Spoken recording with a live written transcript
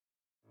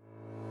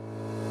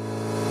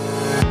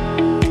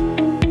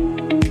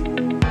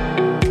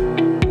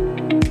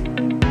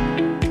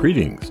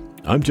Greetings,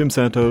 I'm Jim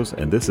Santos,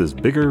 and this is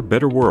Bigger,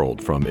 Better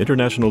World from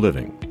International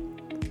Living.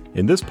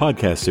 In this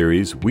podcast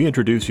series, we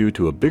introduce you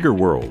to a bigger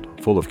world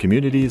full of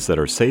communities that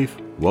are safe,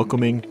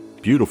 welcoming,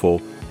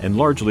 beautiful, and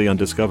largely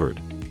undiscovered.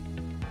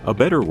 A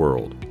better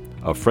world,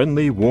 a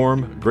friendly,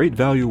 warm, great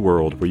value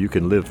world where you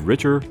can live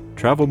richer,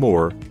 travel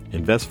more,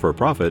 invest for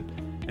profit,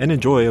 and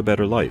enjoy a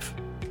better life.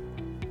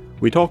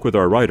 We talk with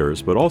our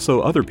writers, but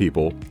also other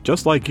people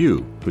just like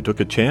you who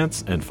took a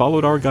chance and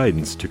followed our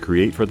guidance to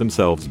create for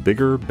themselves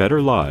bigger,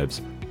 better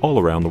lives all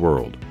around the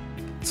world.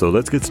 So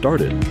let's get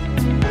started.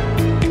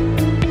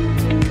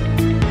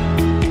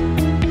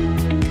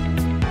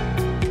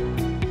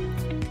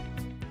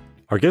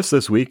 Our guest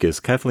this week is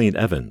Kathleen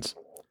Evans.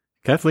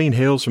 Kathleen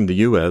hails from the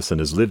U.S. and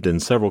has lived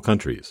in several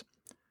countries.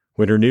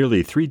 When her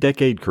nearly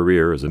 3-decade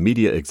career as a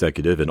media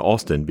executive in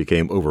Austin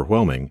became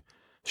overwhelming,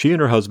 she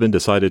and her husband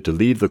decided to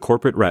leave the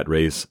corporate rat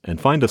race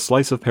and find a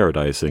slice of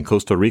paradise in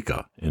Costa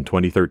Rica in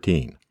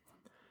 2013.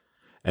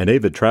 An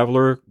avid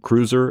traveler,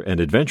 cruiser, and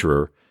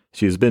adventurer,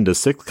 she has been to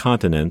 6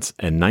 continents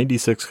and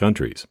 96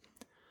 countries.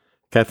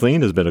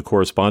 Kathleen has been a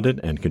correspondent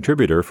and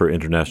contributor for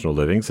International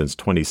Living since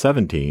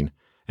 2017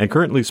 and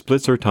currently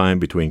splits her time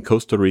between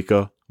Costa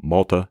Rica,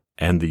 Malta,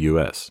 and the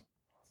U.S.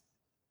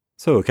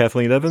 So,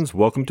 Kathleen Evans,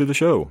 welcome to the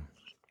show.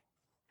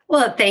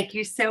 Well, thank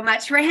you so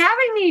much for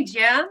having me,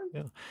 Jim.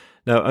 Yeah.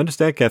 Now,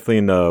 understand,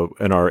 Kathleen,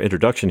 in our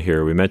introduction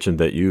here, we mentioned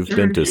that you've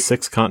been to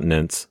 6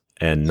 continents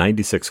and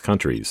 96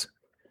 countries.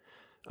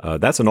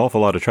 That's an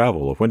awful lot of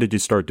travel. When did you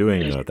start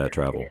doing that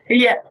travel?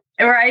 Yeah,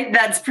 right.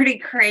 That's pretty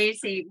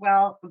crazy.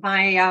 Well,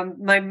 my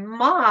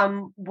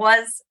mom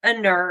was a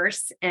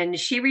nurse, and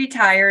she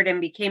retired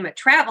and became a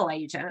travel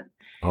agent.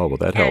 Oh, well,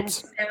 that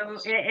helps. And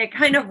so it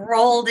kind of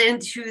rolled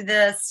into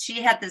this.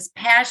 She had this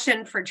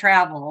passion for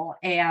travel,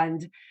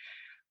 and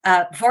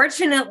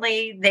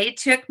fortunately, they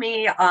took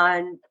me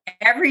on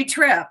every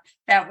trip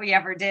that we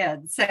ever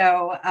did.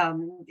 So,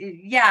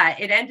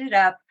 it ended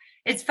up,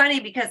 it's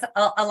funny because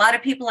a lot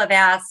of people have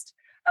asked,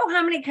 oh,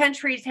 how many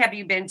countries have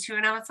you been to?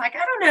 And I was like, I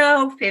don't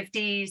know,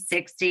 50,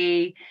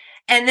 60.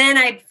 And then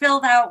I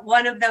filled out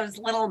one of those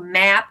little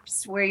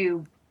maps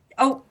where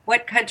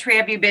what country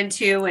have you been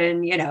to?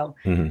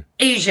 And,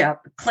 Asia,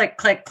 click,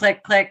 click,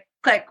 click, click.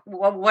 Click.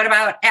 Well, what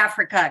about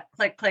Africa?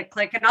 Click, click,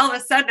 click. And all of a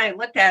sudden I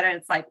looked at it and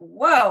it's like,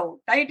 whoa,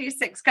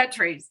 96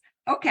 countries.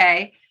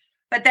 Okay.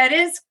 But that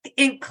is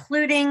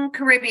including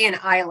Caribbean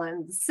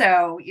islands.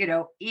 So,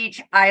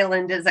 each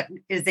island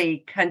is a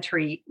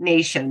country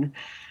nation.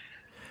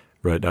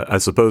 Right. I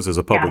suppose as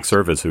a public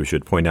service who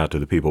should point out to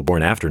the people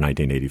born after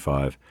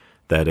 1985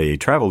 that a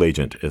travel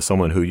agent is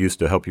someone who used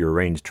to help you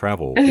arrange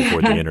travel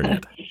before the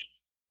internet.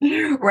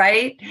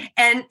 Right.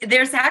 And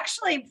there's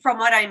actually, from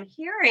what I'm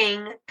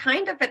hearing,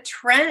 kind of a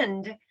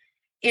trend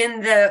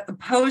in the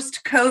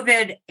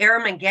post-COVID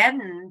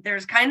Armageddon.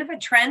 There's kind of a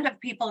trend of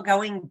people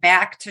going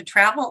back to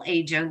travel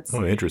agents.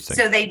 Oh, interesting.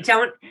 So they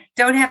don't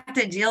have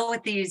to deal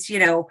with these,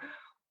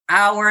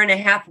 hour and a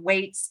half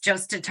waits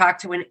just to talk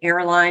to an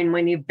airline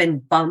when you've been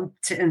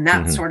bumped and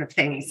that sort of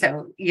thing.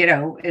 So,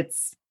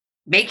 it's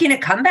making a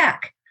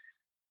comeback.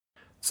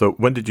 So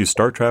when did you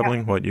start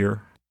traveling? What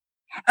year?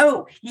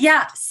 Oh,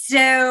 yeah.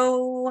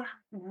 So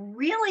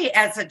really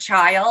as a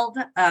child,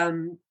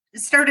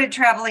 started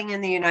traveling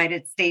in the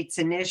United States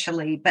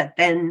initially, but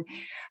then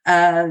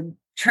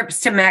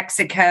trips to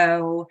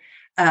Mexico,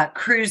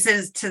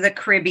 cruises to the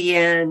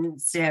Caribbean.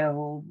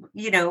 So,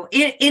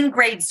 in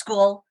grade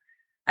school,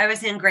 I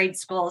was in grade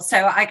school. So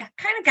I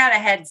kind of got a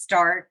head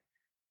start.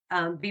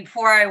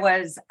 Before I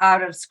was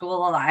out of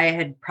school, I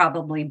had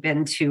probably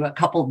been to a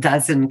couple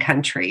dozen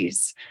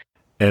countries.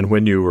 And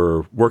when you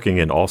were working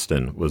in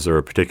Austin, was there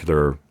a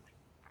particular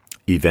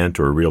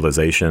event or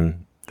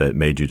realization that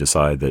made you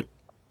decide that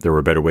there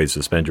were better ways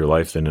to spend your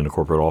life than in a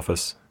corporate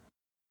office?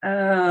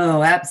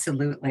 Oh,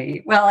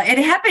 absolutely. Well, it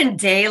happened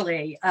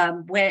daily.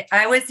 When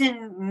I was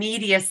in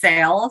media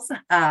sales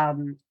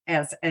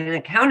as an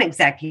account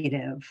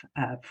executive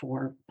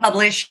for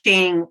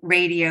publishing,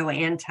 radio,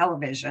 and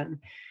television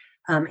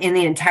in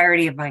the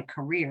entirety of my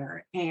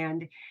career.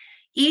 And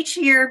each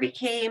year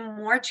became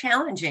more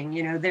challenging.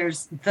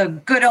 There's the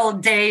good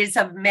old days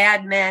of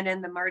Mad Men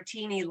and the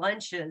martini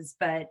lunches,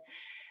 but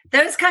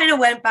those kind of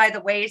went by the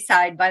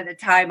wayside by the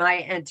time I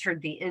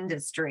entered the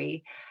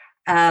industry.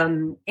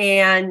 And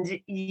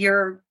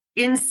you're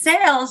in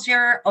sales,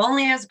 you're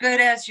only as good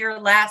as your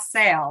last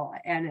sale.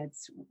 And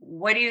it's,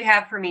 what do you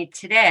have for me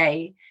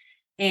today?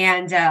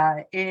 And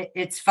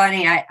it's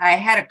funny. I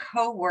had a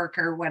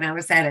coworker when I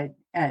was at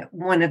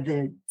one of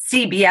the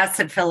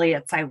CBS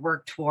affiliates I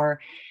worked for.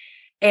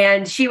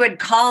 And she would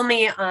call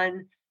me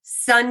on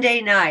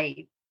Sunday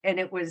night, and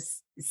it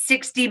was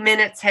 60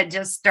 minutes had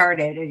just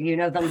started.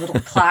 And the little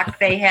clock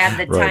they had,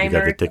 the right,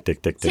 timer. You got the tick,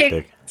 tick, tick, tick,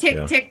 tick. Tick,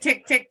 yeah. Tick,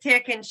 tick, tick,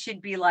 tick. And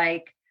she'd be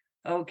like,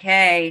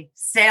 okay,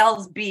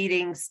 sales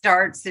beating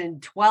starts in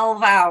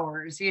 12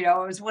 hours. It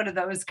was one of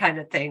those kind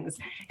of things.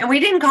 And we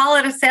didn't call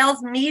it a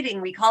sales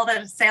meeting. We called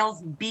it a sales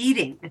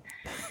beating.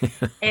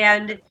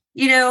 And,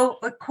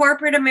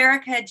 corporate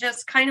America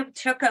just kind of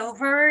took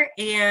over,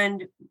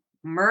 and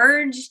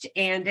merged,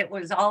 and it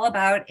was all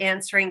about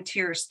answering to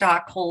your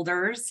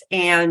stockholders.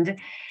 And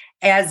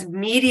as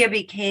media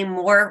became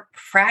more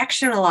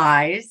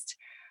fractionalized,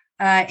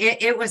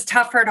 it was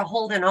tougher to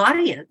hold an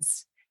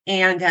audience.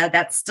 And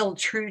that's still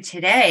true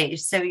today.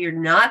 So you're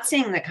not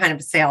seeing the kind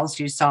of sales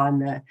you saw in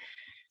the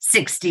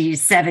 60s,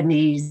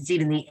 70s,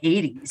 even the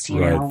 80s.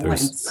 Right.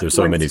 There's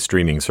so many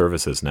streaming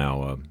services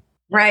now.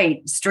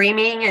 Right.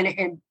 Streaming.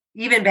 And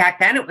even back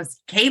then it was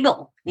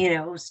cable,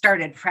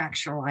 started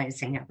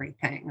fractionalizing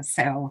everything.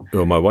 So,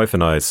 well, my wife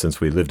and I,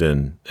 since we lived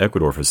in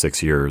Ecuador for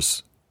 6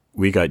 years,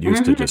 we got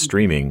used to just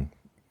streaming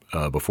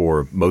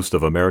before most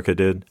of America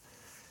did.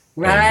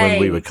 Right. And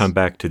when we would come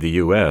back to the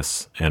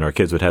U.S. and our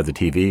kids would have the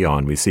TV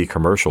on, we see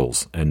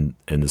commercials, and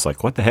it's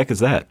like, what the heck is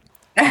that?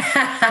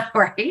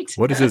 Right.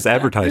 What is this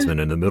advertisement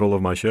in the middle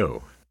of my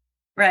show?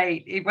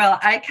 Right. Well,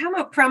 I come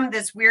up from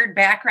this weird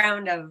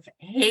background of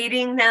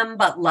hating them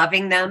but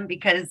loving them,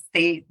 because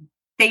they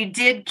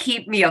did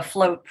keep me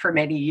afloat for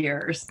many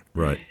years.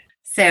 Right.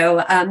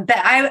 So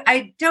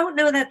I don't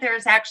know that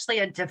there's actually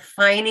a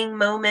defining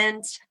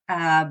moment,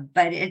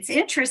 but it's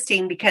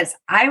interesting because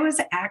I was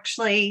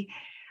actually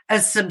a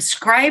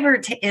subscriber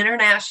to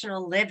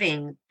International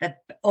Living, the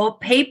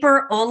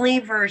paper-only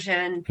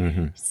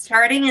version,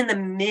 starting in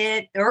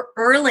the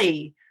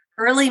early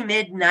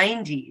mid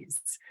 90s.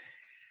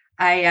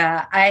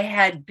 I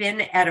had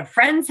been at a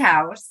friend's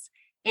house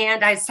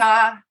and I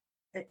saw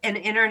an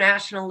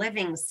International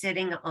Living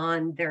sitting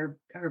on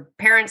her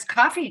parents'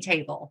 coffee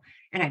table.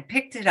 And I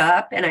picked it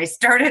up and I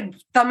started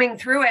thumbing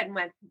through it and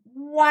went,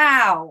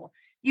 wow,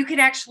 you could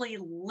actually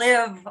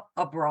live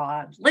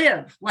abroad,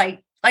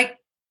 like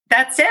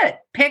that's it.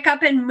 Pick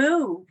up and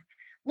move.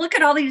 Look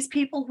at all these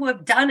people who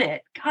have done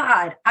it.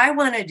 God, I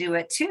want to do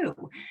it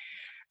too.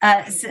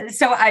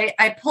 So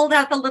I pulled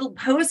out the little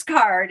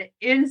postcard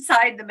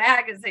inside the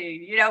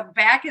magazine,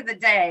 back in the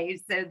day,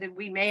 so that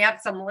we may have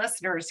some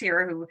listeners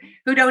here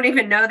who don't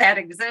even know that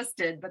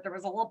existed, but there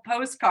was a little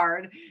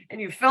postcard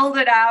and you filled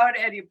it out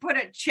and you put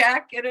a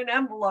check in an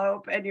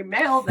envelope and you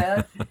mailed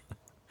it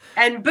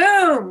and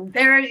boom,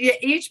 there,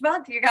 each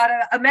month you got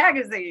a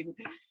magazine.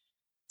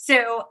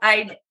 So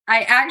I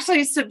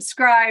actually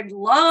subscribed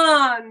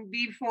long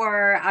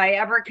before I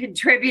ever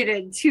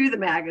contributed to the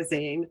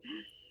magazine.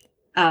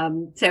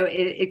 So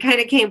it kind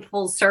of came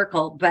full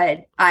circle,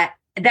 but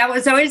that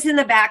was always in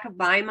the back of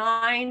my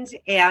mind.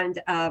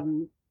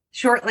 And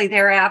shortly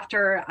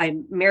thereafter, I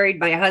married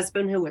my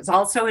husband, who was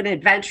also an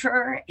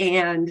adventurer.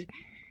 And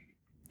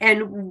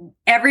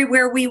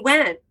everywhere we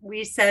went,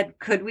 we said,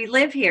 could we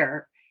live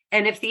here?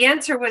 And if the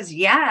answer was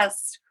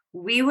yes,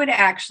 we would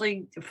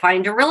actually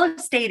find a real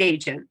estate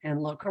agent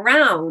and look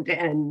around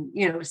and,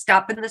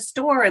 stop in the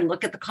store and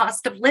look at the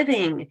cost of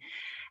living.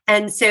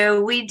 And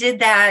so we did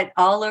that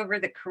all over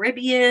the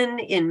Caribbean,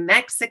 in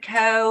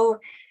Mexico,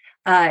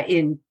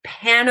 in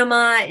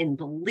Panama, in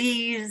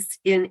Belize,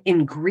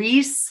 in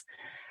Greece.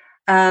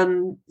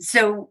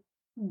 So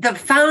the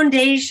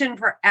foundation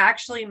for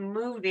actually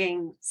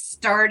moving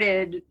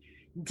started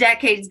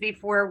decades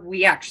before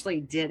we actually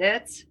did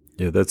it.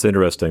 Yeah, that's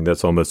interesting.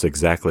 That's almost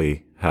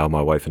exactly how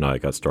my wife and I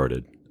got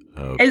started.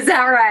 Is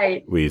that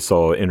right? We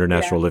saw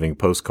International Living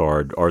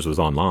postcard. Ours was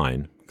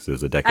online because it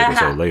was a decade or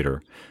so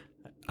later.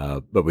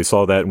 But we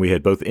saw that and we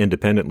had both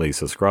independently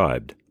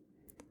subscribed.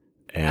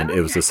 And it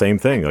was the same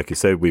thing. Like you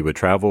said, we would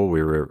travel.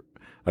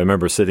 I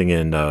remember sitting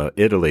in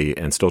Italy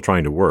and still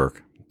trying to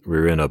work. We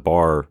were in a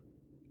bar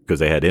because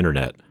they had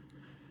internet.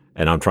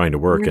 And I'm trying to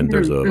work and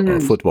there's a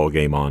football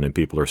game on and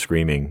people are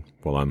screaming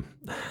while I'm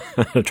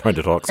trying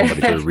to talk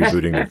somebody through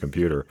rebooting their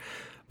computer.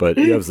 But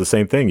yeah, it was the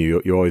same thing.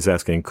 You're always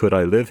asking, could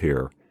I live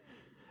here?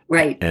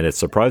 Right. And it's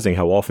surprising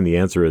how often the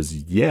answer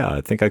is, yeah,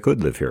 I think I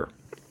could live here.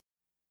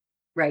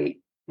 Right.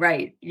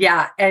 Right.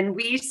 Yeah. And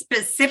we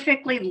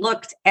specifically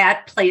looked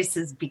at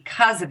places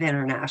because of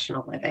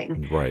International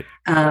Living. Right.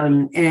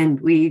 And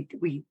we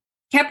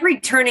kept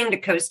returning to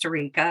Costa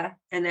Rica,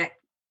 and that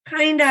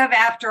kind of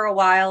after a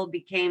while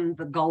became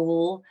the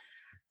goal.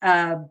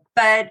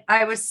 But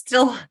I was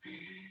still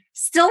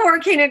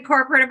working in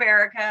corporate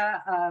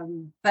America.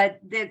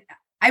 But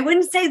I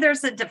wouldn't say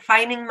there's a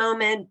defining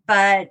moment,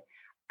 but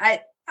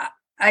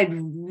I'd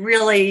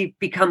really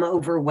become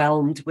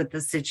overwhelmed with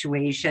the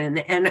situation.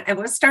 And I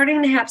was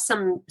starting to have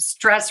some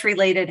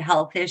stress-related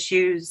health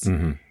issues.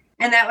 Mm-hmm.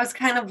 And that was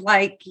kind of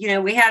like,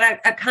 we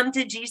had a come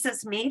to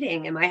Jesus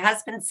meeting. And my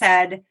husband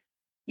said,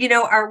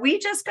 are we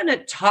just going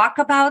to talk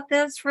about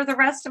this for the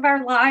rest of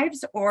our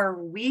lives, or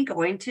are we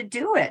going to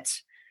do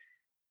it?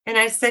 And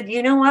I said,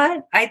 you know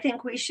what? I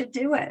think we should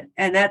do it.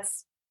 And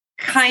that's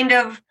kind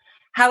of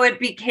how it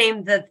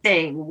became the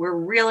thing. We're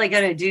really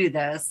going to do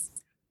this.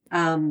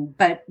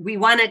 But we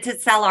wanted to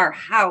sell our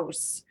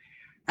house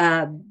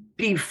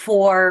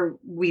before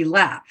we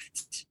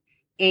left.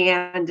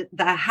 And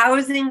the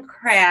housing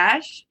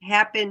crash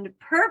happened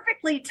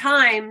perfectly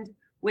timed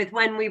with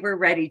when we were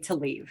ready to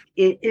leave.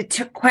 It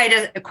took quite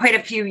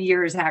a few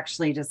years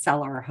actually to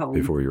sell our home.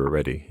 Before you were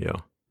ready, yeah.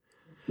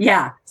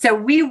 Yeah. So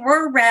we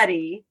were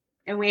ready,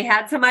 And we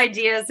had some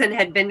ideas and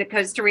had been to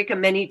Costa Rica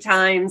many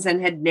times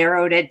and had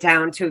narrowed it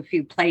down to a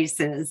few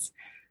places.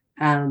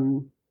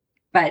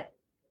 But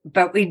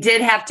we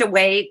did have to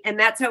wait, and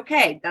that's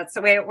okay. That's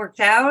the way it worked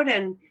out.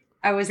 And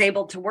I was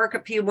able to work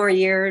a few more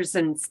years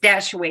and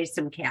stash away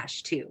some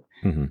cash too.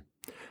 Mm-hmm.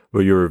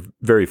 Well, you were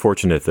very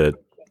fortunate that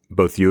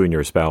both you and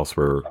your spouse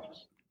were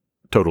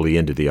totally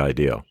into the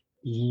idea.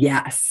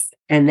 Yes.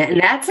 And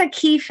that's a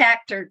key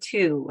factor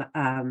too.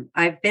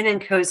 I've been in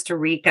Costa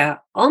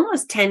Rica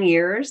almost 10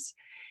 years,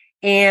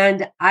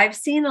 and I've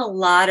seen a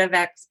lot of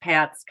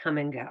expats come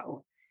and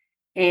go.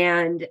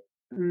 And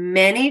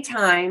many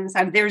times,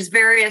 there's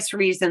various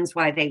reasons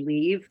why they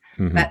leave,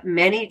 but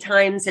many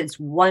times it's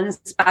one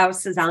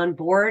spouse is on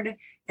board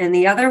and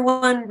the other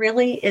one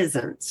really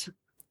isn't.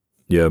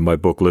 Yeah, my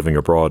book, Living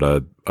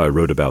Abroad, I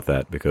wrote about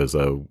that because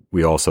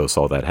we also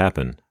saw that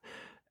happen.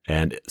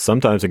 And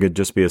sometimes it could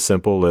just be as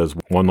simple as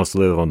one wants to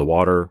live on the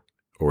water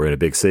or in a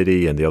big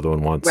city and the other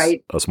one wants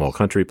a small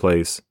country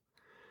place.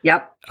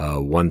 Yep.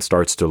 One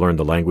starts to learn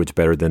the language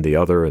better than the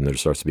other, and there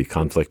starts to be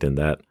conflict in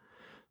that.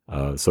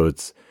 So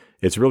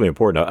it's really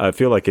important. I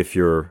feel like if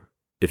you're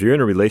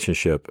in a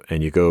relationship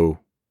and you go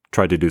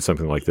try to do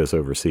something like this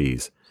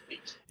overseas,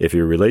 if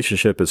your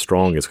relationship is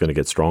strong, it's going to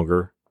get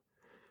stronger.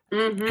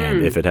 Mm-hmm.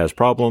 And if it has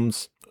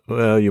problems,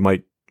 well, you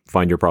might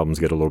find your problems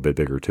get a little bit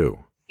bigger too.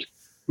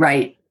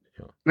 Right.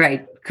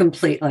 Right.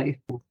 Completely.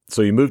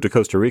 So you moved to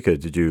Costa Rica.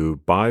 Did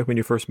you buy when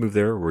you first moved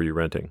there, or were you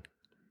renting?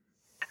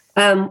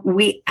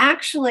 We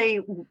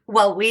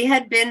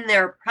had been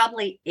there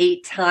probably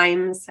 8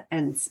 times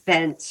and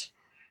spent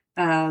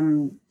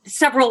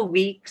several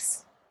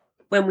weeks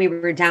when we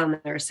were down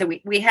there. So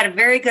we had a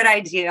very good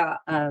idea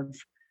of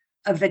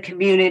the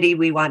community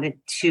we wanted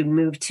to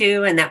move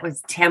to, and that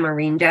was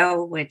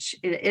Tamarindo, which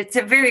it's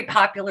a very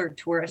popular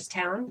tourist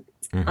town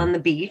on the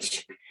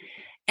beach.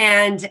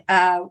 And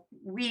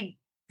we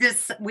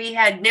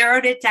had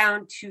narrowed it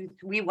down to,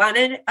 we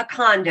wanted a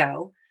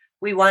condo.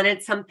 We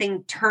wanted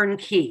something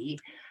turnkey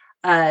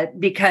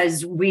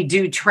because we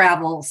do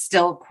travel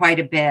still quite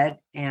a bit,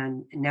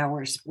 and now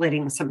we're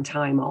splitting some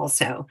time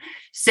also.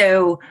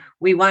 So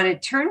we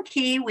wanted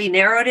turnkey. We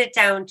narrowed it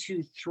down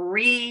to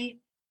 3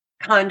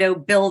 condo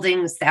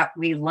buildings that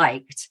we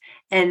liked.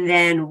 And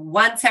then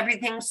once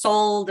everything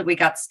sold, we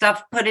got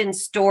stuff put in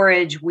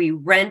storage, we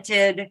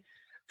rented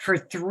for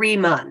 3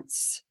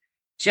 months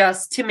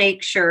just to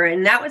make sure.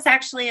 And that was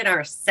actually in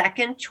our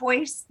second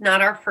choice,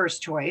 not our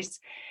first choice.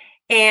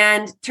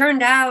 And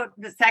turned out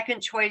the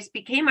second choice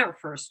became our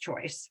first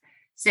choice.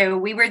 So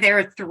we were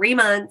there 3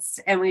 months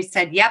and we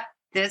said, yep,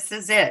 this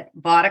is it.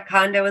 Bought a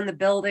condo in the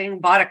building,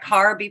 bought a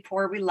car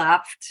before we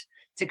left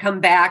to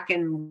come back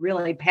and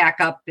really pack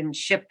up and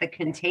ship the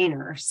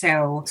container.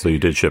 So you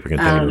did ship a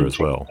container as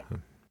well.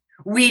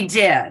 We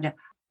did.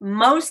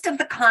 Most of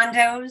the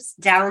condos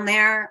down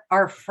there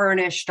are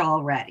furnished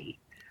already,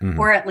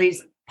 or at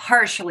least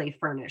partially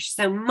furnished.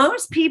 So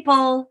most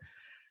people,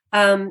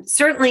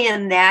 certainly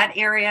in that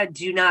area,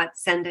 do not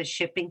send a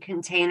shipping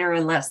container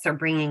unless they're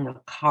bringing a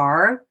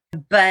car.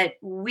 But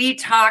we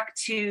talked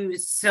to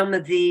some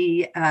of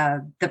the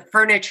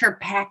furniture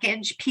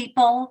package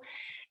people,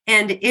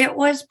 and it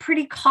was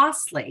pretty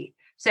costly.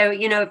 So,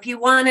 if you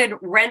wanted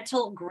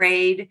rental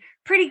grade,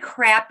 pretty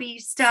crappy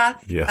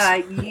stuff, yes.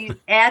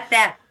 At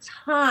that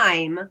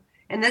time,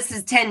 and this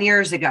is 10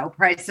 years ago,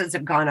 prices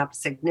have gone up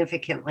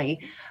significantly,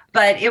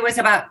 but it was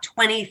about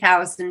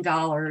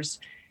 $20,000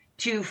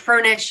 to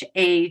furnish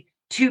a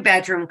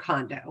 2-bedroom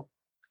condo.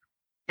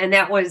 And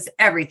that was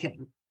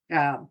everything,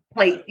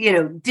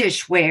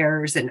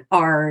 dishwares and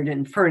art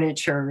and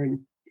furniture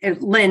and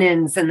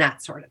linens and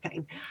that sort of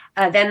thing.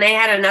 Then they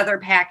had another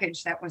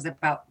package that was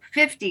about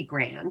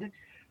 $50,000,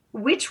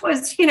 which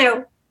was,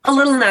 a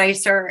little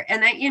nicer.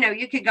 And that,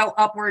 you could go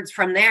upwards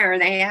from there.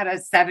 They had a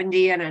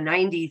 $70,000 and a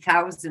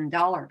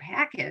 $90,000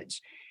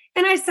 package.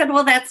 And I said,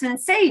 well, that's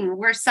insane.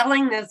 We're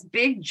selling this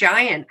big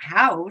giant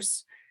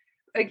house.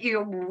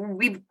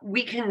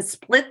 We can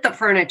split the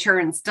furniture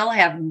and still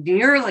have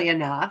nearly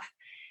enough.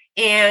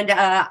 And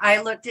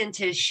I looked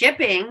into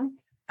shipping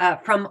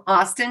from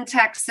Austin,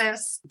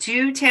 Texas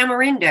to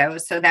Tamarindo.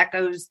 So that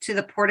goes to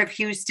the Port of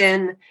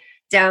Houston,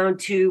 down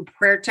to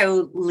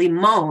Puerto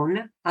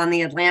Limon on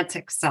the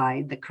Atlantic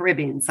side, the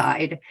Caribbean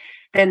side.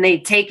 Then they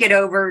take it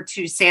over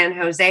to San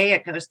Jose.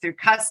 It goes through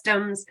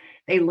customs.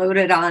 They load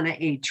it on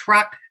a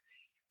truck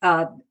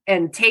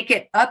and take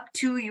it up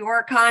to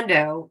your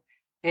condo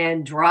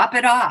and drop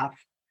it off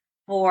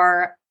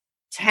for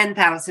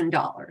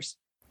 $10,000.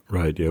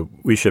 Right. Yeah.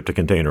 We shipped a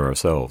container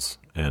ourselves.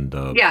 And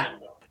yeah.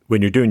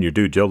 When you're doing your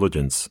due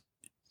diligence,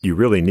 you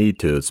really need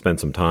to spend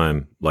some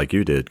time, like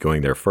you did,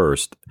 going there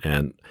first.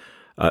 And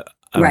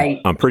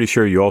I'm pretty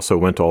sure you also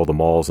went to all the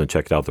malls and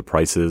checked out the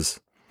prices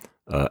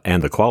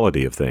and the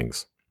quality of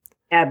things.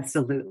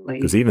 Absolutely.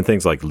 Because even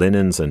things like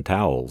linens and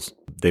towels,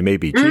 they may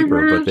be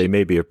cheaper, but they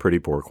may be of pretty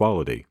poor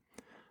quality.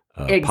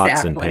 Exactly.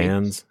 Pots and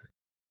pans.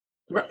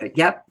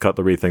 Yep.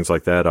 Cutlery, things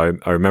like that.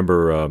 I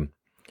remember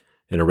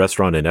in a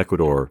restaurant in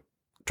Ecuador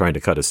trying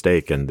to cut a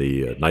steak and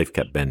the knife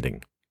kept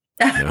bending.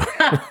 You know?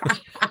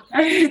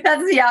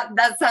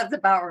 That sounds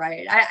about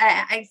right.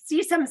 I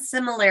see some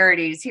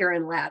similarities here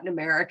in Latin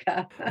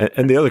America.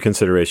 And the other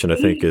consideration, I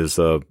think, is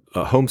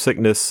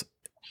homesickness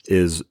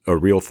is a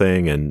real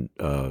thing, and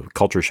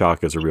culture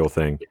shock is a real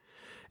thing.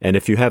 And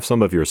if you have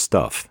some of your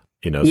stuff,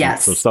 some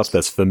stuff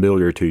that's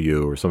familiar to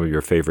you, or some of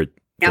your favorite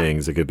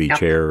things, it could be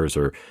chairs,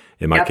 or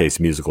in my case,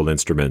 musical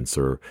instruments,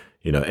 or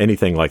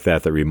anything like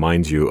that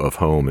reminds you of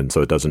home, and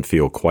so it doesn't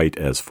feel quite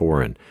as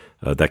foreign.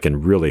 That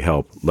can really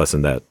help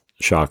lessen that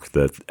shock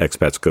that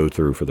expats go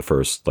through for the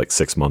first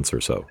 6 months or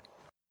so.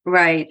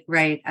 Right.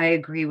 I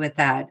agree with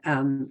that.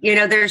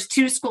 There's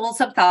two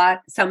schools of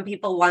thought. Some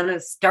people want to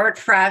start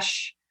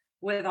fresh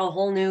with a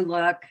whole new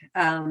look.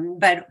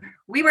 But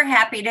we were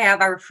happy to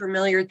have our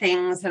familiar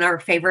things and our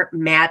favorite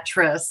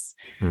mattress.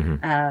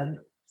 Mm-hmm.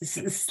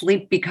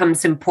 Sleep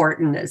becomes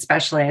important,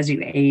 especially as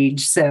you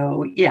age.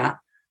 So yeah,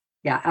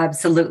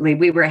 absolutely.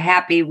 We were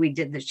happy. We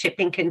did the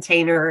shipping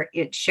container.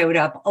 It showed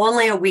up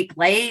only a week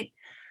late.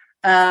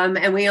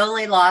 And we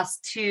only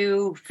lost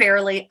 2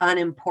 fairly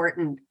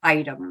unimportant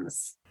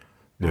items.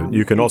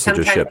 You can also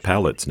just ship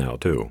pallets now,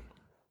 too.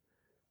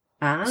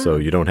 So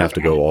you don't have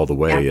to go all the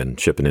way and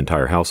ship an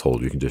entire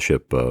household. You can just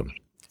ship, a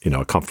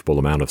comfortable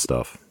amount of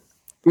stuff.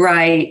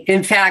 Right.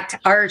 In fact,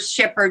 our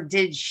shipper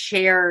did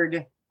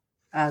shared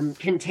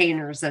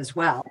containers as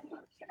well.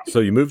 So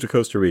you moved to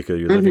Costa Rica.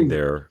 You're living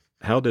there.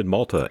 How did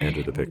Malta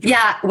enter the picture?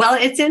 Yeah, well,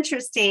 it's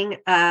interesting.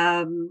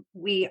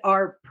 We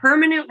are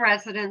permanent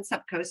residents of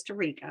Costa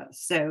Rica.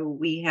 So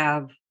we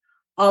have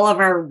all of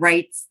our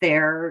rights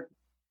there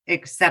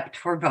except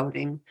for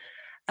voting.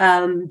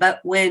 But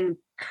when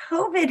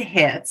COVID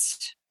hit,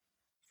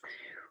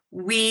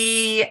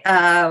 we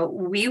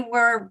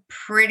were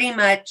pretty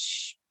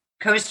much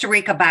Costa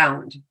Rica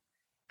bound.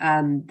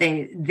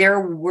 There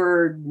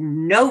were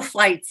no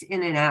flights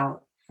in and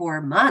out for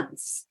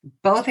months.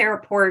 Both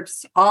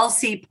airports, all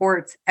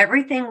seaports,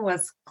 everything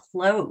was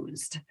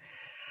closed.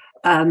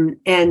 And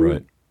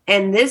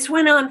this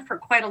went on for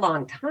quite a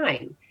long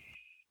time.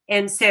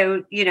 And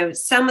so,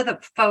 some of the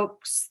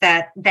folks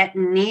that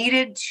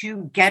needed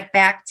to get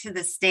back to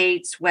the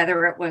States,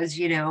 whether it was,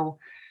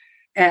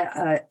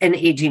 an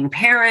aging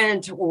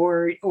parent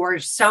or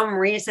some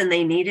reason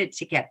they needed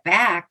to get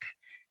back,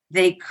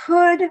 they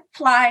could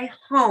fly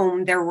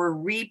home. There were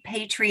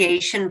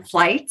repatriation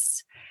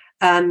flights.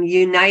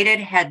 United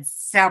had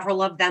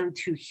several of them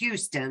to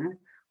Houston,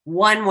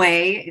 one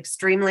way,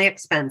 extremely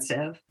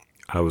expensive.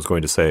 I was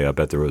going to say, I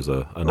bet there was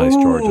a nice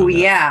charge on that.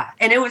 Yeah.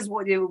 And it was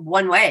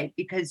one way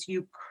because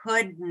you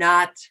could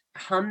not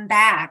come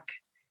back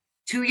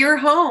to your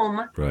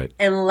home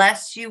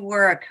unless you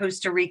were a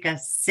Costa Rica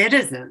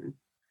citizen.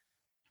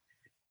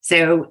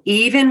 So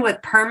even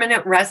with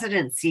permanent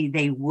residency,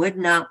 they would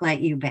not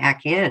let you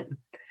back in.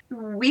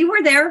 We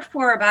were there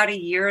for about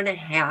 1.5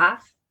 years.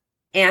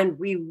 And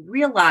we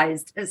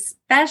realized,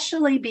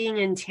 especially being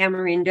in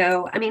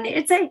Tamarindo, I mean,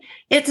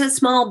 it's a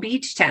small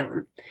beach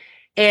town,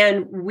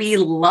 and we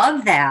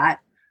love that,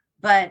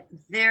 but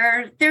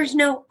there's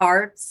no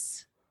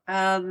arts,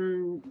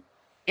 and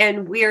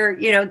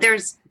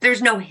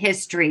there's no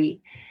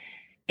history,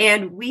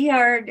 and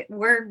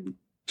we're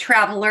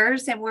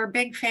travelers, and we're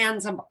big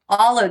fans of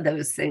all of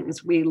those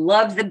things. We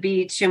love the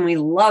beach and we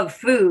love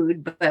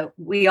food, but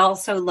we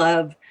also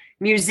love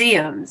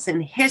museums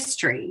and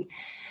history.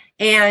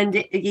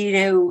 And,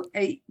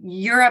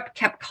 Europe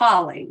kept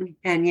calling,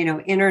 and,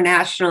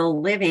 international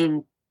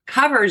living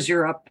covers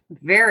Europe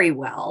very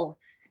well.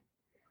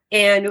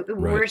 And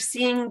we're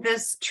seeing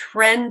this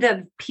trend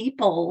of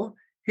people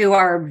who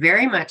are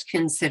very much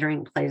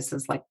considering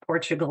places like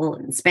Portugal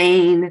and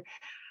Spain.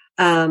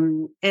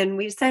 And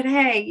we said,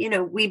 hey,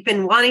 we've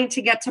been wanting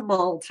to get to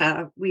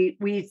Malta.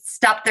 We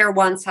stopped there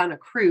once on a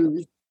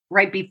cruise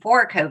right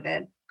before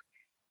COVID.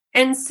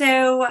 And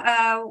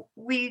so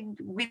we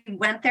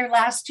went there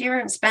last year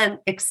and spent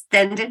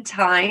extended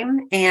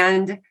time,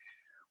 and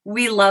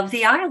we love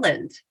the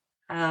island.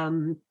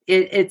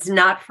 It's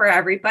not for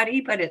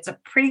everybody, but it's a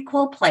pretty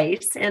cool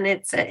place, and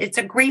it's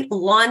a great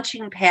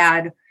launching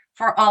pad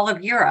for all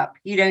of Europe.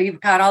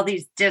 You've got all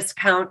these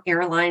discount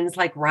airlines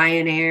like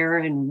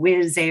Ryanair and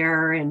Wizz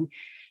Air, and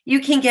you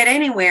can get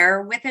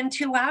anywhere within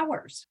 2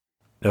 hours.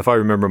 If I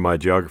remember my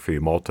geography,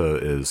 Malta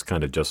is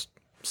kind of just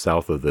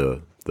south of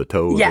the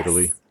toe of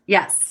Italy.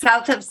 Yes,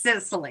 south of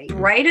Sicily,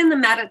 right in the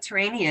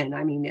Mediterranean.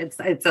 I mean, it's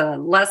a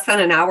less than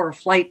an hour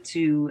flight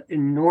to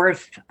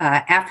North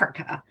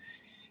Africa.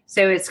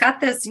 So it's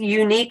got this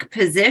unique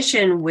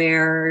position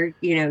where,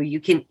 you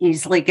can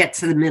easily get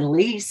to the Middle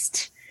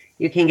East.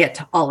 You can get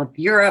to all of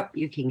Europe.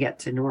 You can get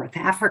to North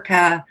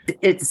Africa.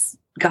 It's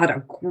got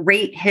a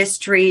great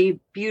history,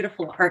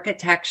 beautiful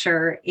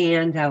architecture,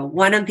 and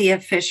one of the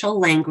official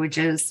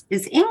languages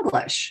is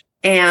English.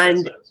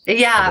 And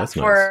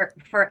for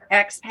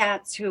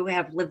expats who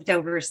have lived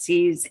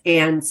overseas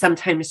and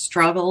sometimes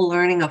struggle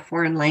learning a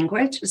foreign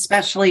language,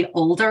 especially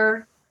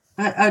older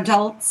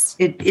adults,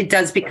 it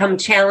does become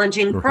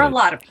challenging for a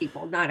lot of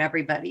people, not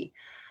everybody.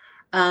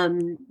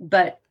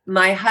 But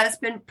My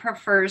husband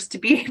prefers to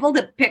be able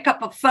to pick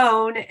up a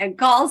phone and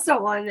call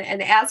someone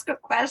and ask a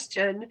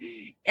question,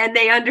 and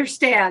they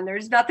understand.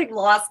 There's nothing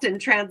lost in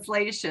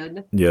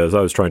translation. Yeah, as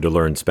I was trying to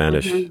learn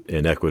Spanish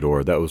in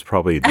Ecuador, that was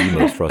probably the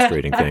most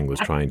frustrating thing, was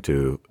trying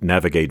to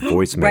navigate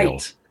voicemail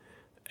Right.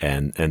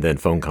 and then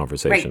phone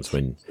conversations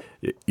Right.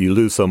 when you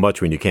lose so much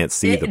when you can't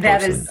see the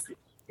That person is,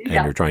 and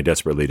yeah. you're trying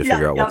desperately to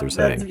figure out what they're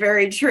That's saying.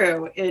 very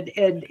true.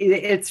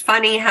 It's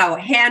funny how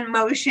hand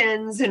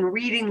motions and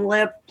reading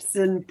lips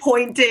and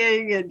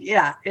pointing and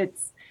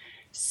it's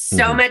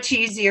so much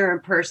easier in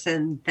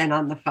person than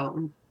on the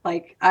phone.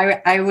 Like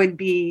I would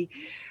be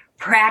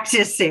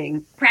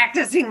practicing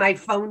my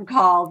phone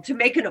call to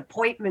make an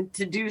appointment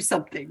to do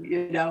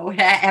something,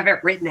 have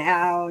it written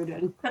out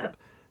and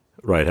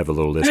Right, have a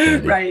little list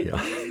handy. right.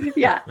 Yeah.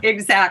 Yeah,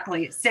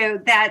 exactly.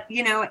 So that,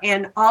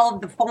 and all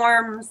of the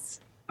forms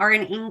are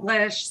in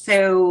English.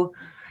 So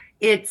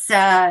it's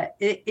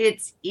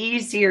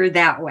easier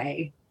that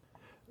way.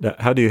 Now,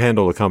 how do you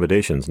handle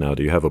accommodations now?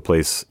 Do you have a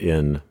place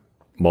in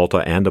Malta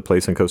and a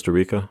place in Costa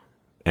Rica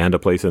and a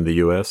place in the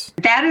U.S.?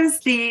 That is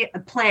the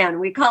plan.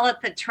 We call it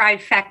the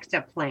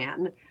trifecta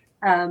plan.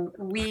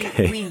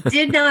 We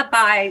did not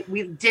buy,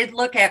 we did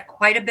look at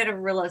quite a bit of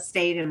real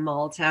estate in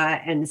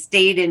Malta and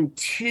stayed in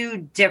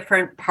two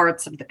different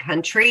parts of the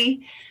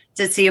country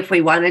to see if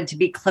we wanted to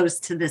be close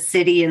to the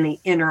city in the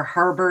inner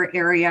harbor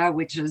area,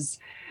 which is,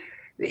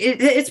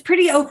 it's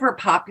pretty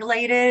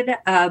overpopulated,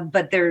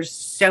 but there's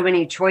so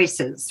many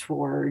choices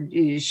for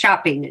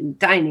shopping and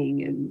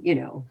dining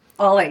and,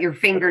 all at your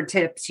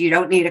fingertips. You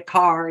don't need a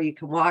car. You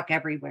can walk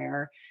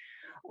everywhere.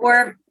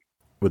 Or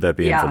Would that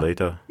be in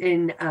Valletta?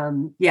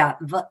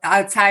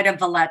 Outside of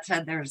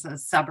Valletta, there's a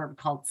suburb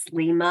called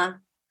Slima,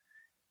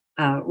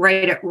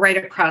 right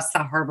across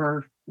the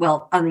harbor.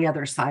 Well, on the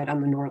other side,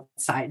 on the north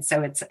side.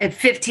 So it's a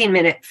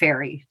 15-minute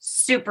ferry,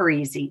 super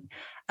easy.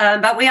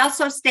 But we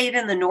also stayed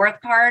in the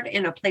north part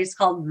in a place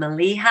called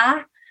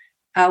Melilla,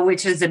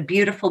 which is a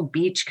beautiful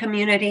beach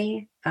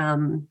community.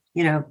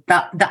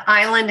 The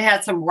island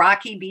has some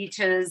rocky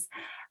beaches.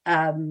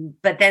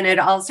 But then it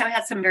also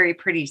has some very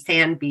pretty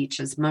sand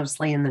beaches,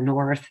 mostly in the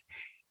north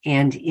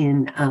and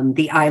in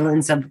the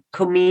islands of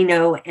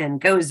Comino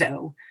and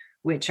Gozo,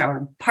 which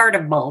are part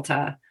of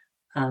Malta,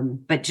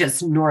 but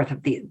just north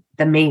of the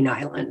main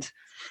island.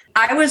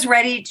 I was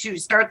ready to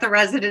start the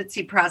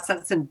residency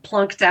process and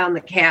plunk down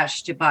the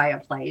cash to buy a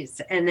place.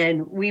 And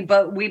then we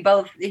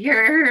both,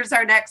 here's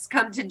our next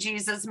come to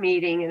Jesus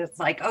meeting. And it's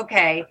like,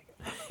 okay,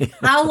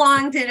 how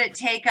long did it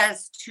take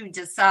us to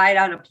decide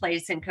on a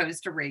place in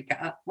Costa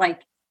Rica?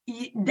 Like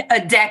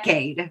a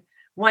decade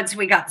once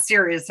we got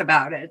serious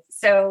about it.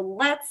 So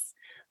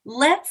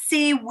let's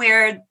see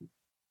where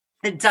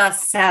the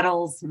dust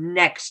settles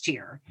next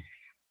year.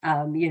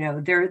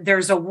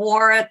 There's a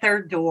war at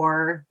their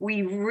door.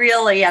 We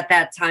really, at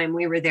that time,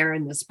 we were there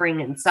in the spring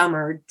and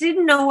summer,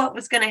 didn't know what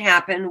was going to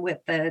happen with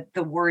the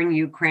war in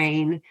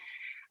Ukraine.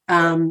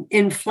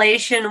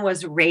 Inflation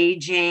was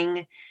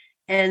raging.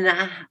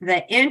 And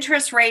the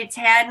interest rates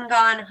hadn't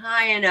gone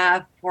high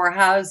enough for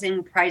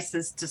housing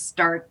prices to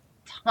start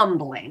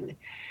tumbling.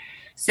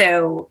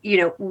 So,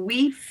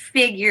 we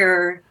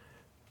figure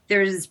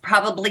there's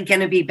probably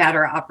going to be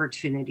better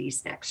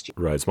opportunities next year.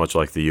 Right. It's much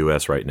like the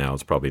U.S. right now.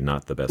 It's probably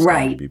not the best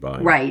time to be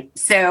buying. Right.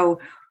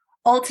 So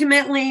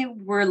ultimately,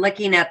 we're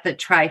looking at the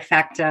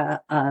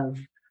trifecta of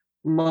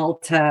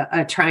Malta,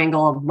 a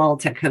triangle of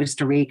Malta,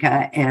 Costa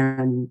Rica,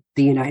 and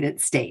the United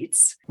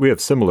States. We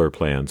have similar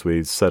plans.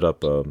 We set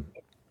up a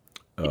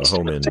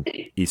home in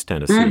East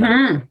Tennessee.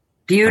 Mm-hmm.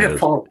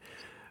 Beautiful.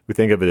 We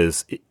think of it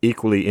as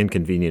equally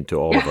inconvenient to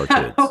all of our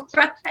kids.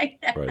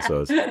 Right.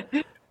 So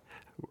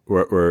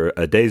we're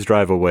a day's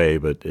drive away,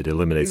 but it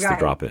eliminates the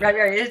drop-in.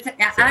 Right.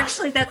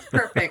 Actually, that's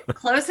perfect.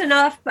 Close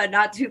enough, but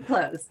not too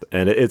close.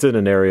 And it's in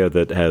an area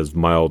that has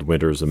mild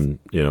winters and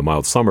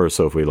mild summers.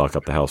 So if we lock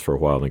up the house for a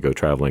while and go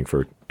traveling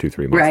for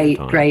 2-3 months at a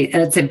time. Right.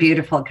 It's a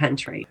beautiful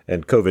country.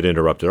 And COVID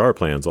interrupted our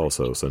plans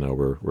also. So now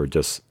we're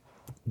just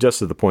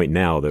at the point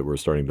now that we're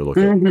starting to look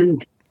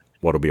at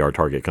what will be our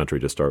target country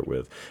to start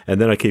with.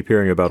 And then I keep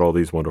hearing about all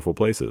these wonderful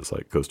places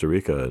like Costa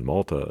Rica and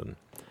Malta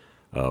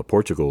and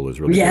Portugal is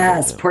really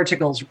yes,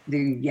 Portugal's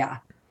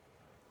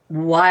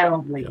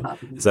wildly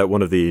popular. Is that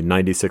one of the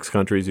 96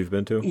 countries you've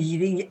been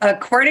to?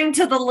 According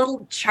to the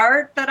little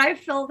chart that I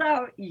filled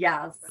out,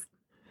 yes.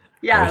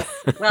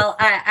 Well,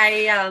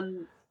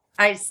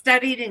 I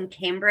studied in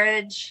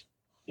Cambridge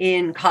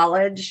in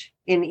college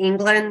in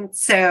England,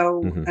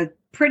 so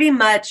pretty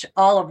much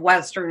all of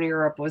Western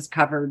Europe was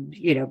covered,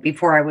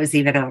 before I was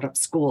even out of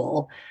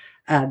school,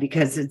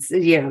 because it's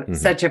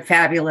such a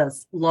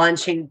fabulous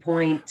launching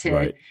point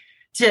to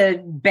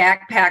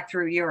backpack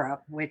through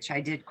Europe, which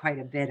I did quite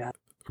a bit of.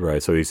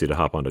 Right. So easy to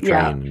hop on a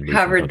train. Yeah,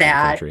 covered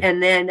that.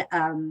 And then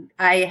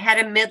I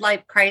had a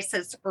midlife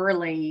crisis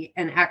early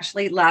and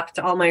actually left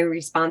all my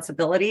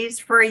responsibilities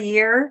for a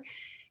year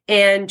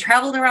and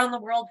traveled around the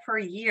world for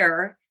a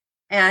year.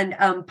 And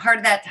part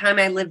of that time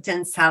I lived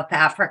in South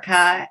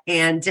Africa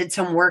and did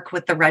some work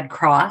with the Red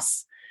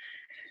Cross.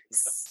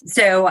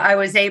 So I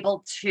was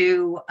able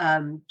to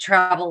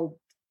travel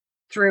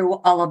through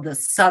all of the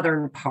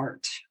southern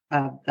part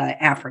of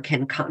the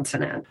African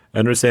continent. I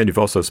understand you've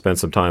also spent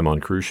some time on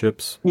cruise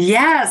ships.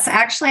 Yes,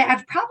 actually,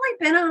 I've probably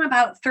been on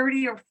about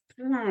 30 or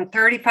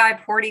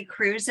 35, 40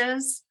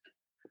 cruises.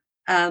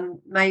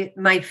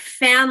 My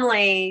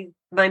family,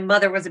 my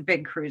mother was a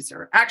big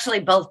cruiser.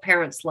 Actually, both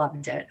parents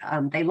loved it.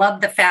 They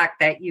loved the fact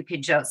that you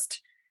could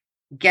just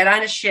get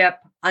on a ship,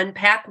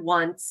 unpack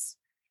once,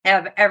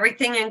 have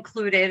everything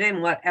included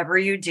in whatever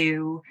you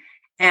do,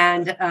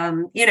 and,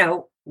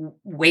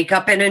 wake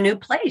up in a new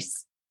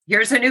place.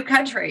 Here's a new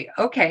country.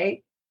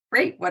 Okay,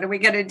 great. What are we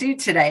going to do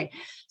today?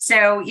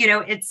 So,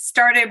 it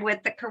started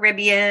with the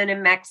Caribbean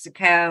and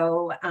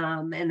Mexico,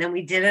 and then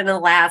we did an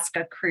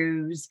Alaska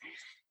cruise.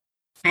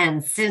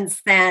 And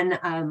since then,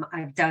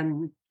 I've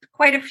done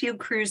quite a few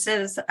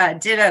cruises.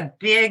 Did a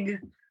big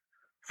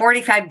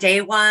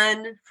 45-day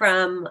one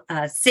from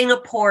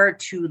Singapore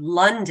to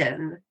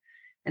London.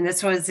 And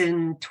this was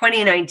in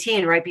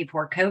 2019, right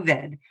before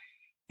COVID.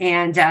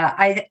 And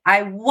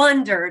I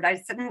wondered,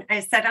 I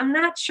said, I'm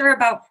not sure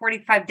about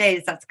 45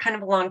 days. That's kind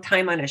of a long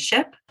time on a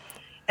ship,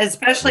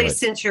 especially Right.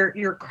 since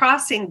you're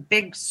crossing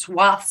big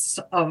swaths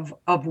of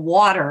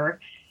water.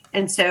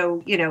 And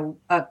so,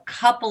 a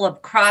couple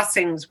of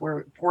crossings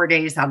were 4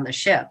 days on the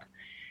ship.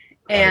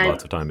 And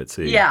Lots of time at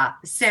sea. yeah,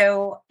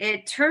 so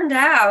it turned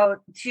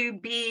out to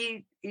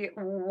be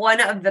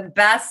one of the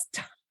best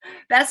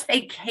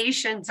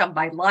vacations of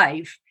my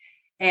life.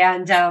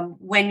 And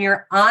when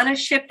you're on a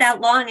ship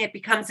that long, it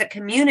becomes a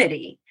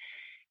community.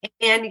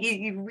 And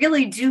you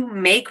really do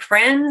make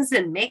friends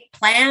and make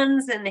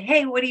plans. And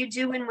hey, what are you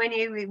doing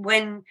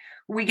when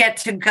we get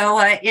to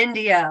Goa,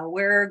 India?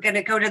 We're going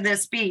to go to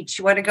this beach.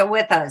 You want to go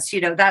with us?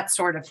 That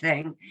sort of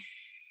thing.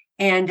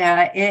 And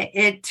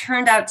it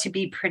turned out to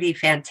be pretty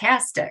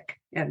fantastic.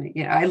 And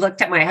I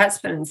looked at my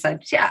husband and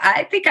said, "Yeah,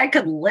 I think I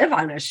could live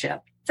on a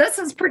ship. This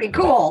is pretty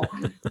cool."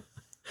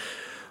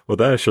 Well,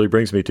 that actually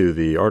brings me to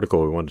the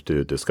article we wanted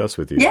to discuss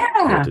with you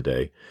here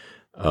today.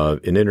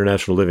 In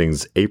International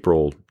Living's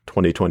April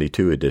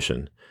 2022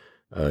 edition,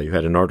 you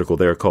had an article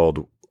there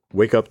called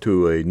 "Wake Up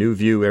to a New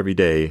View Every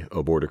Day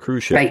Aboard a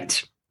Cruise Ship."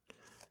 Right.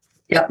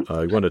 Yep.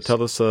 You want to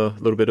tell us a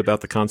little bit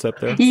about the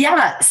concept there?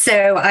 Yeah.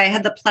 So I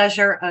had the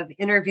pleasure of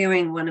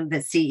interviewing one of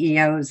the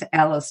CEOs,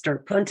 Alistair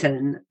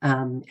Punton,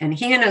 and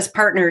he and his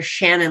partner,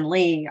 Shannon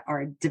Lee,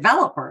 are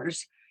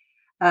developers,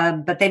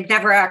 but they've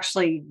never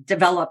actually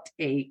developed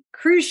a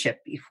cruise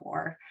ship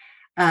before.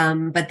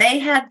 But they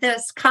had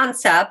this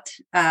concept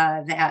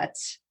that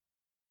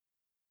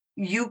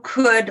you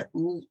could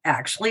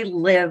actually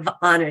live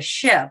on a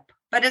ship,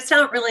 but it's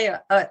not really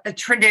a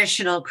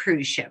traditional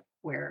cruise ship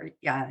where,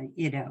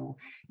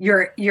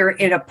 you're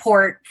in a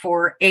port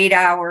for 8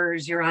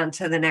 hours, you're on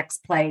to the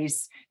next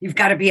place, you've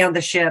got to be on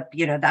the ship,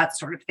 that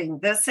sort of thing.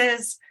 This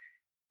is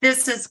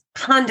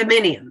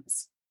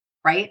condominiums,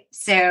 right?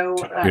 So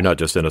you're not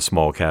just in a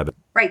small cabin.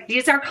 Right.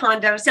 These are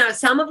condos. Now,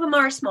 some of them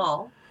are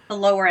small, the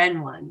lower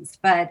end ones,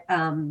 but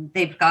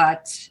they've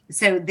got,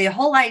 so the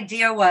whole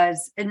idea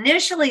was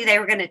initially they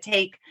were going to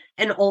take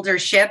an older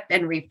ship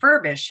and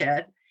refurbish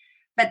it,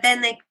 but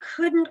then they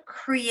couldn't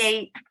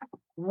create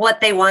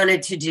what they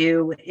wanted to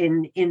do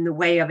in the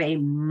way of a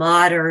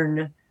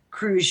modern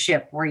cruise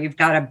ship where you've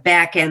got a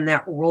back end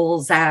that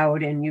rolls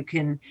out and you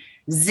can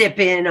zip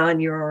in on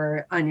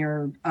your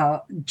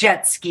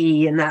jet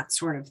ski and that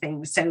sort of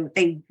thing. So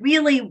they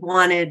really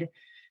wanted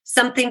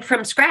something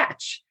from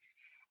scratch.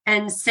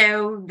 And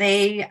so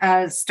they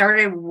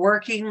started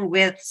working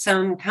with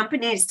some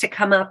companies to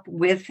come up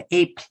with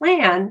a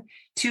plan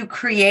to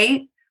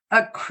create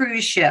a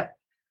cruise ship,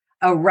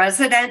 a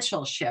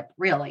residential ship,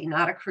 really,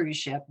 not a cruise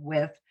ship,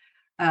 with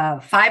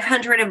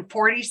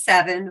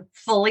 547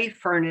 fully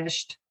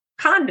furnished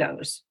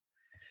condos.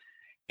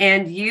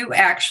 And you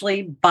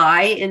actually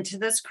buy into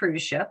this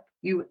cruise ship.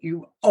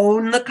 You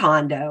own the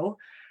condo.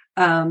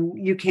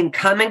 You can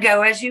come and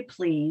go as you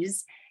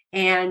please.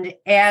 And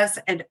as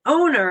an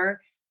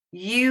owner,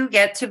 you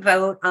get to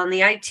vote on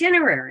the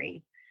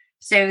itinerary.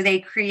 So they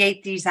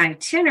create these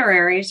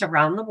itineraries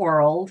around the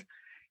world.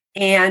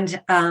 And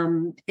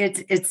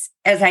it's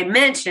as I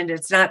mentioned,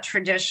 it's not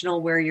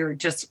traditional where you're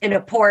just in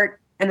a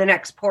port and the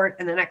next port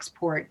and the next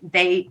port.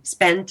 They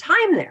spend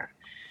time there.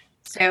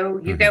 So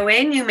you go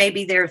in, you may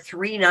be there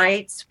 3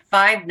 nights,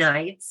 5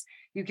 nights.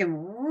 You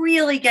can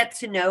really get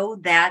to know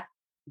that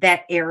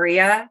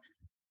area.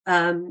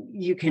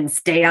 You can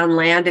stay on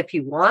land if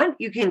you want.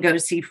 You can go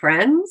see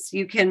friends.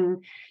 You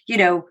can,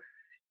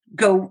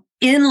 go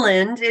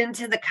inland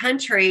into the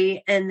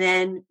country and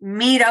then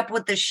meet up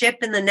with the ship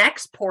in the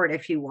next port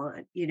if you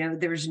want.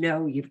 There's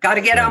no, you've got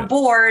to get on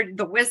board.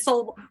 The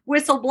whistle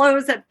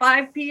blows at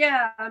 5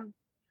 p.m.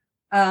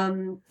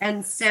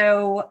 And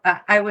so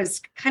I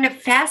was kind of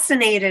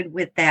fascinated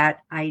with that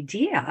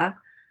idea,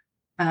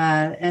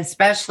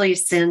 especially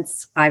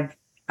since I've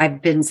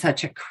been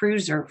such a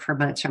cruiser for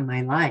much of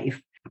my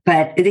life.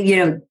 But,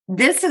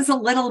 this is a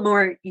little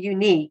more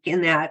unique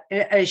in that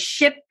a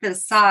ship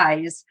this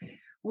size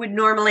would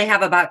normally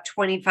have about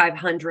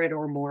 2,500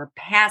 or more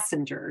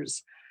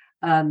passengers.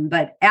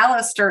 But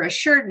Alistair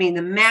assured me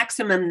the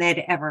maximum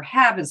they'd ever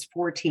have is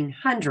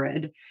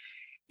 1,400,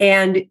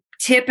 and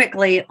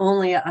typically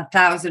only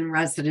 1,000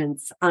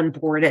 residents on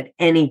board at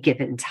any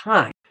given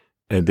time.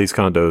 And these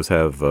condos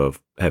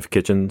have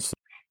kitchens?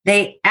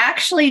 They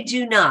actually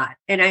do not,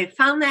 and I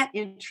found that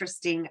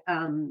interesting.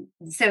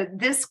 So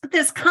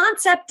this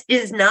concept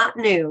is not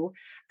new.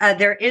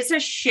 There is a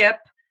ship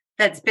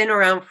that's been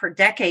around for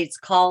decades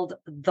called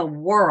the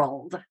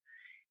World,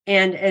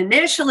 and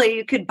initially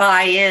you could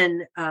buy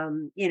in,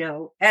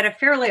 at a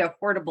fairly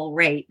affordable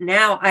rate.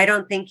 Now I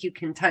don't think you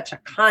can touch a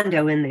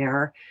condo in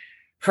there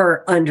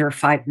for under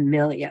 $5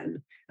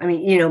 million. I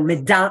mean,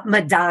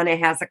 Madonna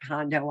has a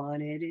condo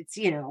on it. It's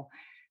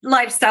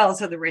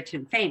lifestyles of the rich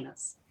and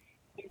famous.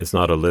 It's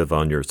not a live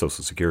on your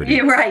Social Security.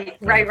 Yeah, right.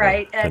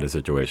 Kind of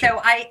situation. So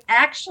I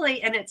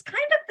actually, and it's kind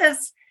of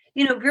this,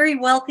 very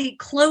wealthy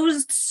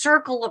closed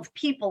circle of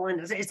people. And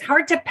it's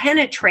hard to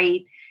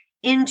penetrate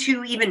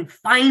into even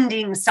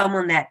finding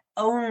someone that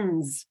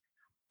owns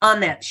on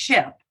that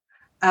ship.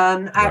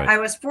 I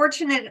was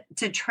fortunate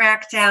to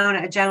track down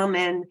a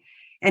gentleman,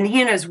 and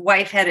he and his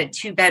wife had a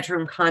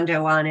 2-bedroom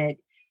condo on it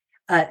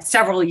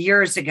several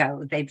years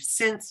ago. They've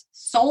since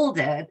sold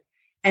it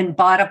and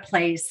bought a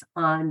place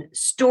on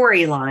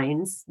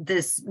Storylines,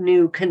 this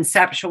new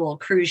conceptual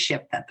cruise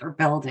ship that they're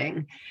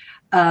building.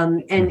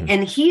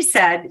 And he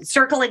said,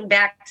 circling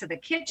back to the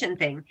kitchen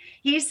thing,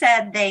 he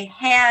said they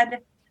had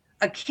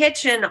a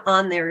kitchen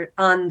on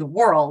the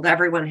World.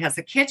 Everyone has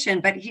a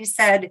kitchen, but he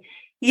said,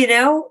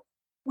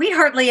 we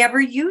hardly ever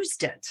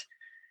used it.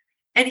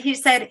 And he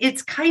said,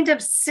 it's kind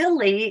of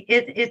silly.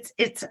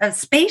 It's a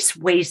space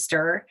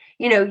waster.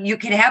 You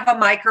could have a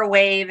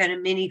microwave and a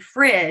mini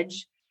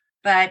fridge.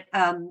 But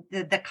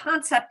the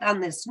concept on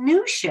this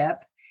new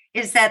ship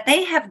is that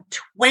they have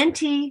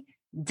 20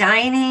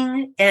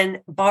 dining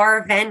and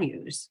bar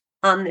venues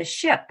on the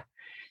ship.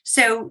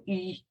 So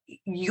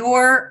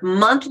your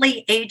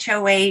monthly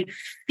HOA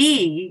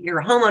fee,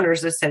 your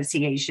homeowners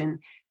association,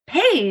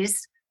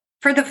 pays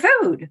for the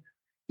food.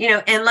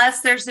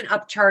 Unless there's an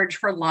upcharge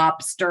for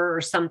lobster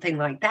or something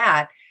like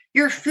that,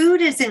 your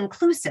food is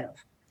inclusive.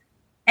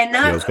 And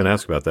I was going to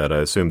ask about that. I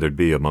assume there'd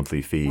be a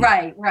monthly fee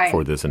right.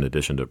 for this in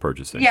addition to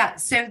purchasing. Yeah.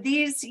 So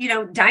these,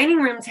 dining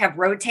rooms have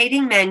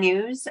rotating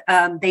menus.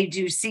 They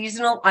do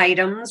seasonal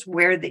items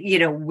where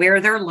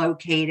they're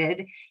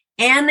located,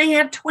 and they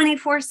have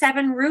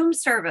 24/7 room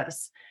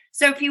service.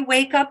 So if you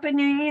wake up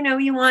and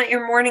you want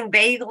your morning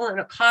bagel and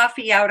a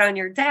coffee out on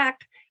your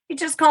deck, you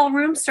just call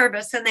room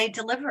service and they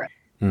deliver it.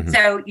 Mm-hmm.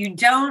 So you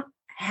don't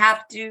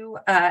have to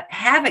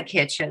have a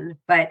kitchen,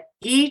 but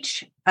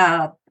each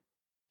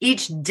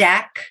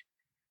deck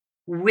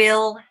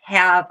will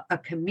have a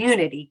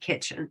community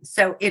kitchen.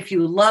 So if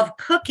you love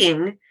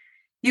cooking,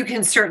 you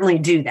can certainly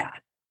do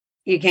that.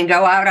 You can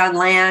go out on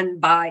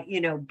land,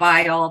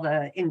 buy all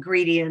the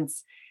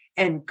ingredients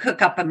and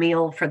cook up a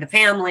meal for the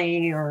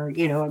family or,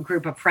 a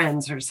group of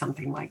friends or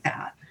something like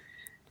that.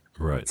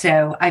 Right.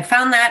 So I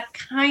found that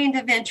kind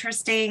of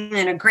interesting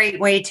and a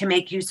great way to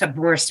make use of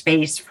more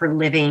space for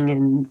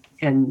living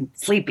and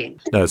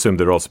sleeping. I assume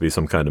there'd also be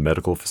some kind of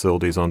medical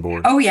facilities on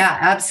board. Oh, yeah,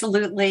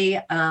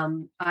 absolutely.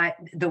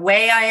 The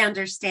way I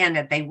understand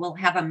it, they will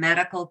have a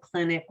medical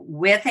clinic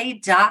with a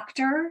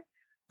doctor,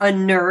 a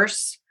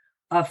nurse,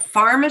 a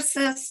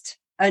pharmacist,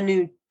 a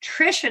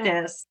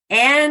nutritionist,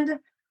 and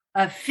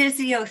a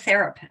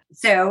physiotherapist.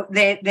 So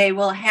they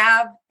will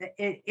have,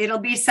 it'll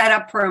be set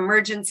up for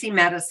emergency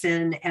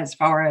medicine, as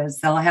far as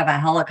they'll have a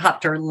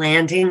helicopter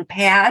landing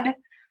pad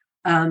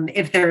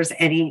if there's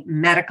any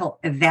medical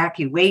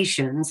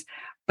evacuations,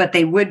 but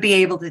they would be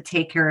able to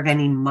take care of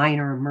any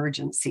minor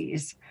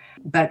emergencies.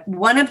 But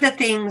one of the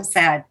things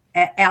that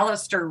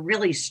Alistair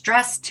really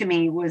stressed to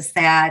me was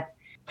that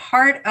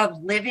part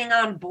of living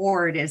on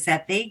board is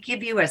that they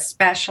give you a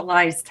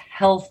specialized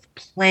health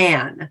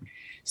plan.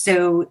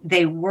 So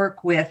they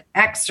work with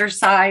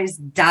exercise,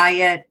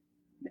 diet,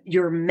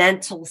 your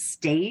mental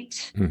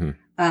state,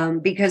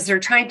 because they're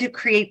trying to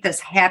create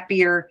this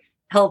happier,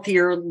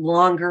 healthier,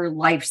 longer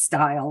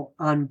lifestyle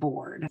on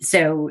board.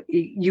 So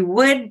you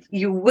would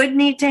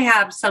need to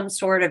have some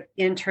sort of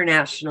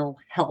international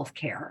health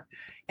care,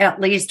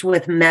 at least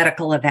with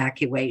medical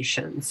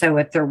evacuation. So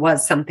if there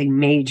was something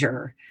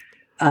major,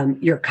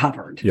 you're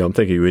covered. Yeah, I'm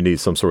thinking we need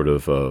some sort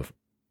of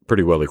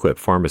pretty well-equipped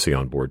pharmacy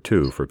on board,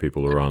 too, for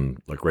people who are on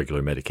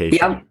regular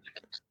medication.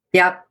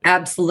 Yep,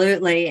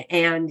 absolutely.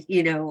 And,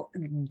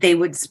 they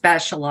would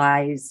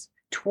specialize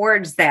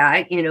towards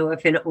that.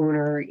 If an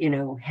owner,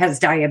 has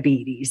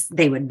diabetes,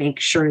 they would make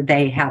sure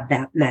they have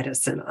that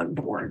medicine on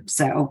board.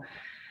 So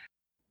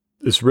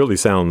this really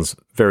sounds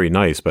very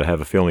nice, but I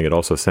have a feeling it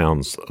also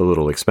sounds a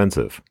little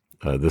expensive.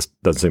 This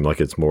doesn't seem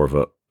like it's more of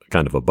a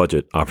kind of a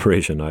budget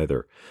operation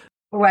either.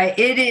 Right.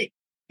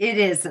 It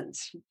isn't.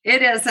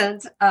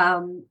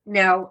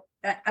 Now,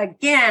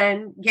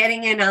 again,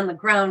 getting in on the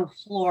ground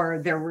floor,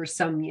 there were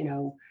some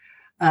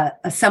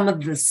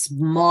of the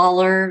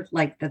smaller,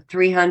 like the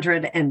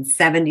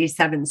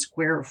 377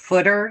 square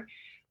footer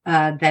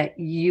that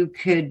you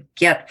could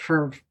get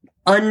for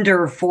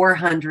under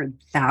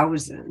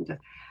 $400,000.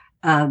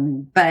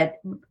 But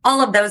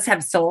all of those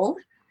have sold.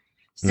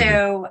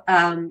 So,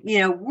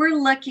 we're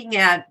looking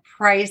at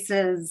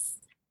prices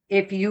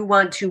if you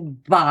want to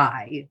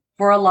buy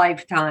for a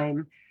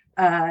lifetime,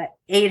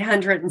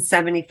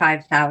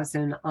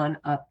 875,000 on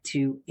up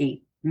to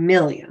 8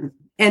 million.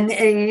 And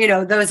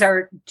those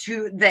are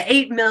the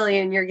 8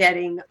 million, you're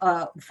getting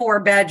a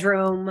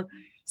 4-bedroom,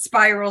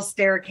 spiral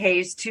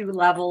staircase, 2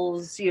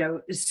 levels,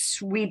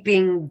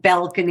 sweeping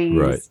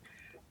balconies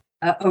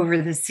over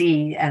the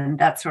sea and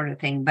that sort of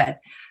thing. But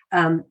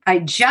I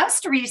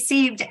just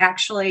received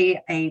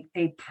actually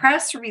a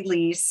press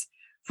release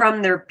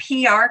from their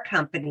PR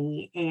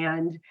company,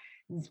 and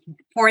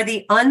for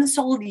the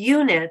unsold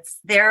units,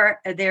 there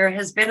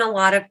has been a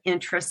lot of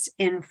interest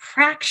in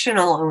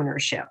fractional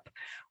ownership,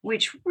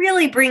 which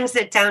really brings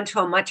it down to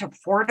a much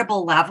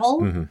affordable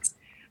level.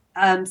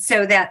 Mm-hmm.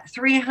 So that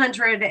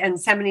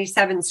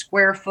 377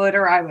 square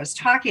footer I was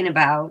talking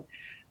about,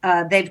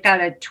 they've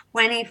got a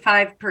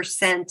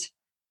 25%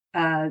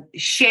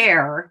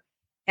 share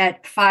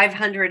at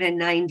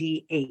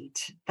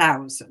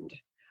 598,000.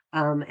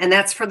 And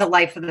that's for the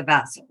life of the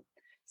vessel.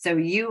 So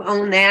you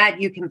own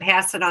that, you can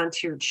pass it on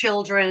to your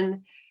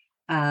children.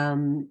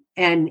 And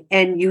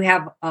you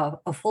have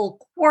a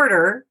full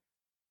quarter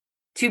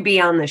to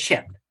be on the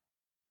ship.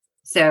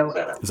 So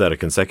is that a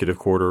consecutive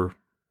quarter?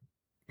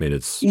 I mean,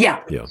 it's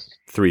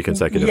 3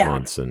 consecutive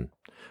months, and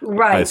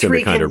I assume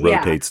it kind of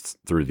rotates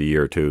through the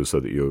year too, so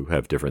that you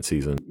have different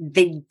seasons.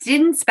 They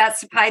didn't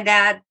specify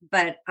that,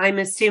 but I'm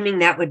assuming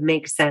that would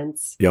make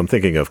sense. Yeah, I'm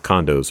thinking of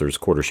condos. There's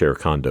quarter share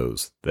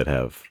condos that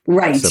have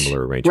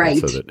similar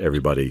arrangements, so that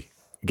everybody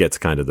gets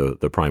kind of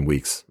the prime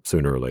weeks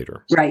sooner or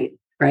later. Right.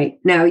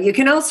 Now, you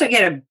can also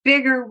get a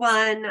bigger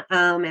one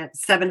at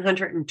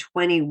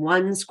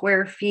 721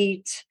 square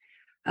feet.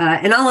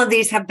 And all of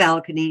these have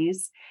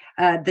balconies.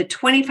 The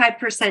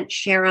 25%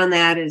 share on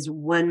that is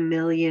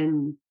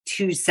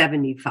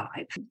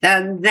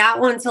 1,275,000. That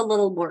one's a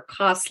little more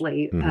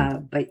costly,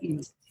 but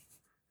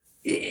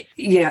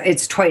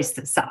it's twice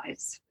the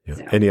size. Yeah.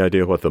 So. Any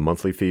idea what the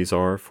monthly fees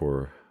are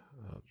for?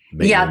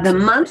 The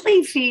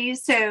monthly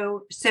fees.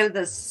 So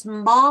the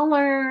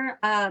smaller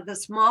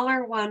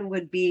one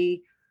would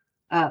be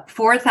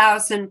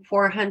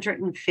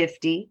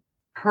 4,450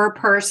 per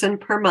person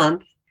per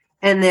month.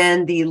 And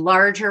then the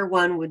larger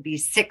one would be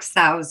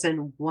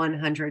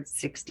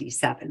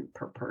 6,167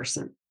 per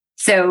person.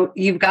 So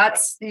you've got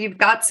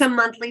some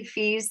monthly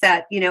fees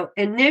that,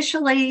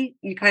 initially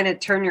you kind of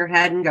turn your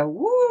head and go,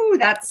 woo,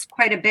 that's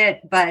quite a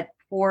bit. But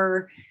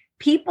for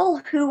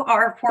people who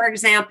are, for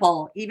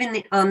example,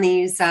 even on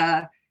these,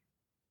 the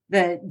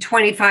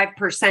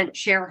 25%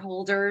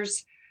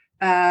 shareholders,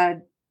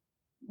 that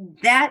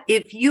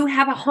if you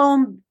have a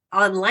home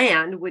on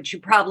land, which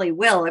you probably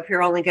will if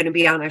you're only going to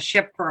be on a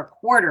ship for a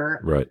quarter,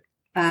 right?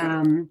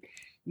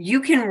 You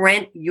can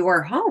rent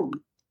your home,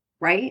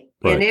 right?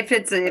 And if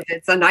it's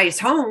a nice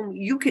home,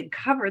 you could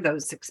cover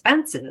those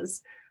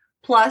expenses.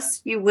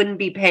 Plus, you wouldn't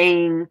be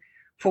paying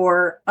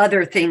for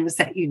other things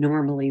that you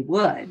normally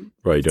would.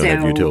 Right. You don't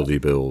have utility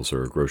bills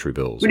or grocery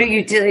bills.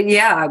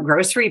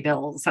 Grocery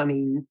bills. I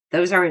mean,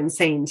 those are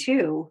insane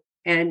too.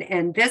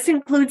 And this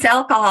includes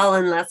alcohol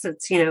unless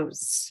it's,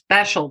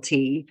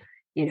 specialty,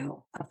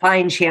 a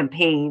fine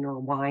champagne or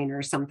wine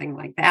or something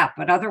like that.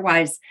 But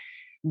otherwise,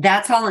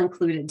 that's all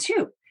included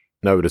too.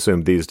 And I would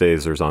assume these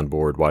days there's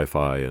onboard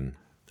Wi-Fi and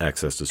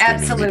access to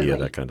streaming media,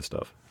 that kind of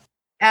stuff.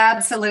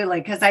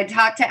 Absolutely. Because I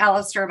talked to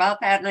Alistair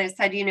about that and I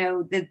said,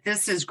 that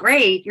this is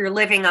great. You're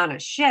living on a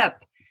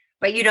ship,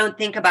 but you don't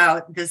think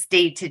about this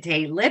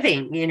day-to-day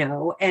living,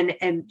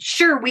 and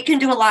sure, we can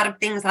do a lot of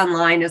things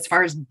online as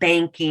far as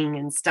banking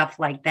and stuff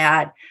like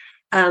that.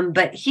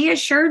 But he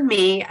assured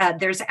me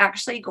there's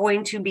actually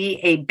going to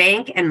be a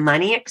bank and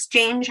money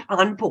exchange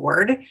on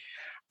board.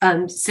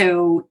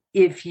 So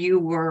if you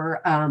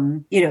were,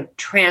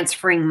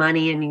 transferring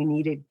money and you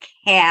needed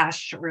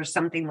cash or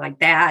something like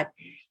that,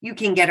 you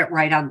can get it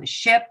right on the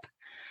ship.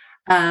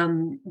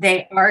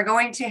 They are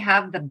going to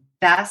have the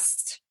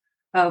best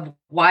of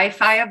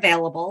Wi-Fi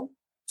available.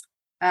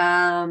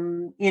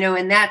 And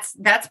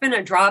that's been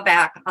a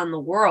drawback on the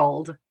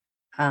World.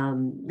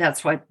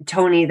 That's what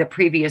Tony, the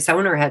previous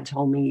owner, had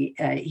told me.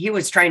 He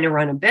was trying to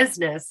run a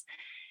business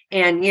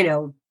and,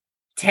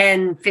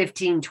 10,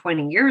 15,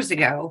 20 years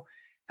ago,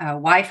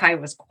 Wi-Fi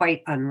was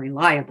quite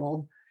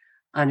unreliable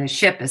on a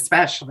ship,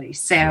 especially.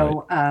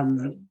 So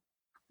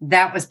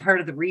that was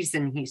part of the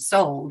reason he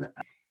sold.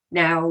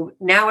 Now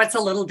it's a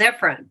little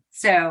different.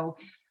 So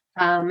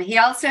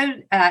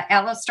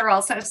Alistair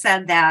also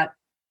said that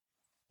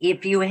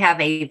if you have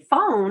a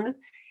phone,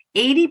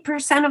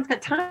 80% of the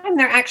time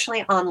they're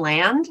actually on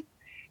land.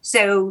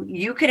 So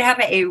you could have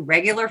a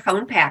regular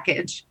phone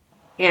package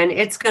and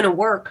it's going to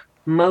work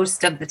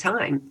most of the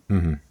time.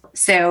 Mm-hmm.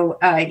 So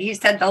he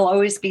said they'll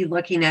always be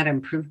looking at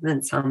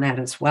improvements on that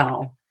as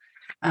well.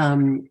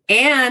 And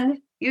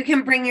you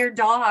can bring your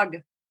dog.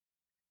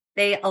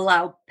 They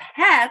allow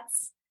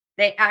pets.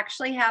 They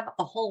actually have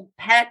a whole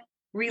pet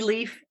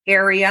relief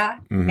area,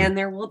 and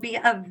there will be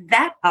a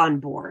vet on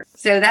board.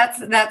 So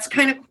that's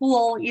kind of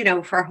cool,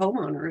 for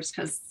homeowners,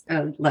 because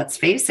let's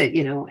face it,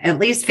 at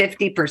least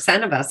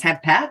 50% of us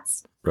have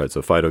pets. Right.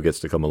 So Fido gets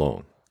to come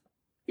along.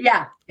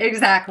 Yeah,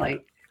 exactly.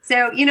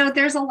 So,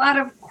 there's a lot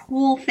of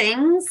cool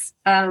things.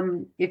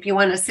 If you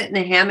want to sit in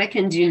a hammock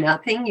and do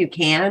nothing, you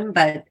can,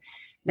 but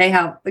they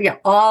have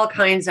all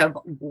kinds of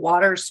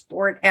water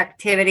sport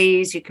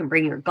activities. You can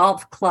bring your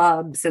golf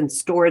clubs and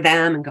store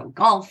them and go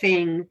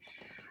golfing.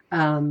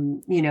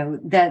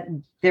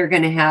 That they're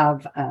going to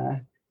have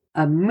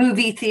a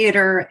movie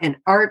theater, an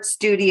art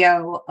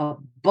studio, a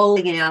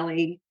bowling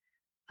alley,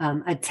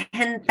 a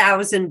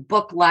 10,000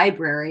 book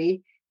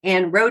library,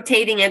 and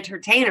rotating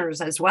entertainers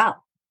as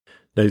well.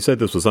 Now, you said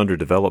this was under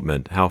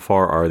development. How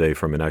far are they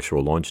from an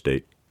actual launch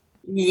date?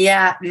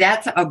 Yeah,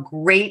 that's a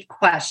great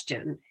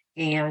question.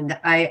 And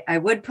I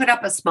would put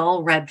up a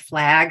small red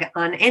flag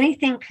on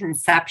anything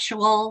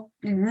conceptual.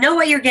 Know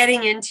what you're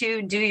getting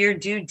into, do your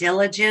due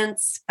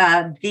diligence.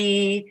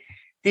 The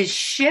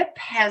ship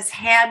has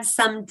had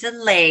some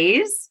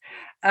delays.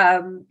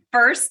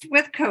 First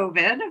with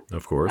COVID,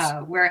 of course,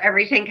 where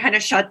everything kind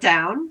of shut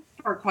down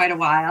for quite a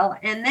while.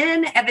 And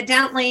then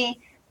evidently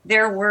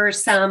there were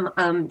some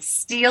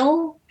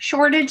steel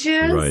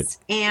shortages. Right.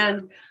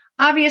 And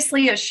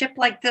obviously a ship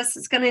like this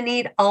is going to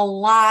need a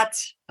lot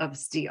of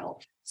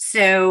steel.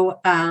 So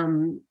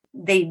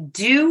they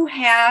do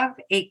have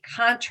a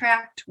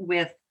contract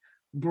with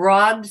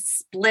Broad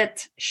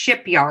Split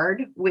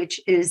Shipyard,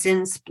 which is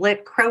in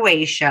Split,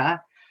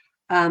 Croatia.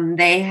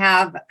 They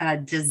have a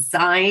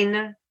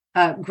design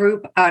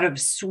group out of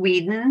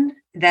Sweden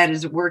that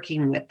is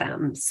working with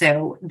them.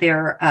 So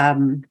their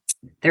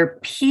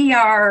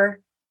PR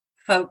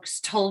folks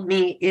told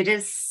me it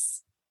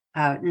is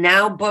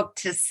now booked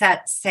to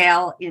set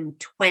sail in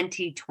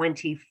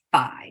 2025.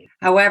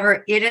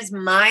 However, it is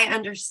my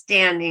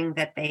understanding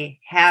that they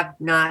have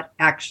not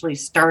actually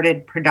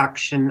started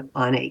production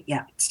on it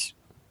yet.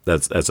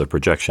 That's a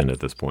projection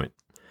at this point.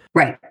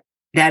 Right.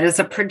 That is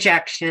a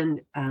projection.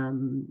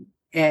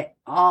 It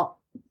all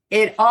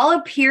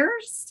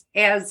appears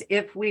as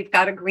if we've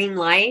got a green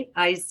light.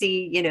 I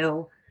see,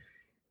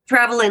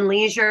 Travel and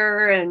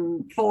Leisure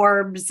and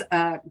Forbes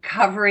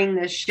covering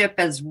this ship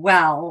as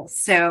well.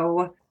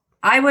 So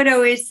I would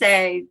always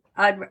say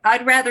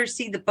I'd rather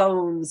see the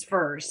bones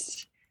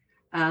first.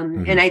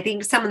 And I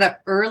think some of the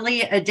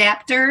early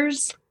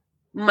adapters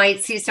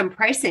might see some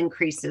price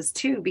increases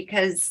too,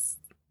 because,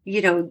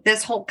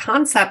 this whole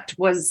concept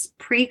was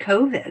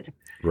pre-COVID.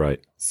 Right.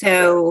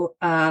 So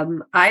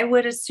I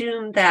would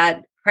assume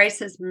that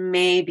prices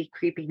may be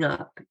creeping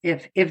up,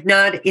 if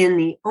not in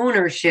the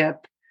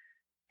ownership,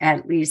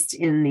 at least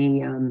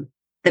in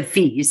the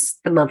fees,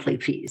 the monthly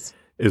fees.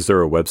 Is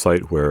there a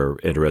website where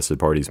interested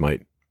parties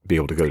might be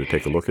able to go to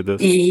take a look at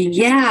this?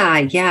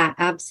 Yeah,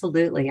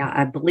 absolutely.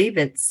 I believe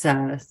it's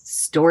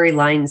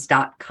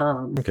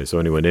storylines.com. Okay, so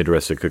anyone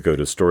interested could go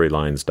to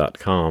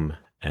storylines.com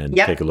and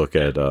take a look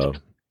at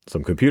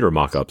some computer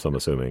mock-ups, I'm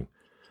assuming,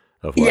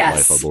 of what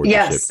life aboard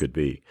the ship could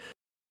be.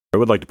 I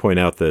would like to point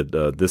out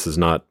that this is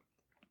not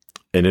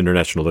an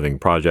International Living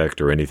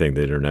project or anything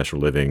that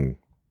International Living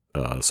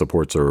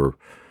supports or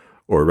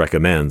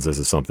recommends. This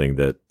is something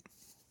that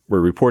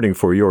we're reporting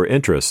for your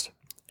interest,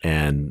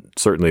 and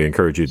certainly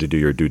encourage you to do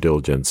your due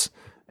diligence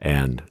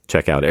and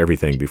check out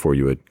everything before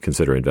you would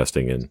consider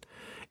investing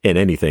in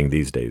anything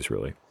these days,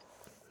 really.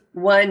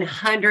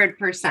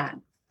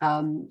 100%.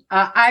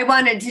 I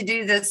wanted to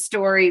do this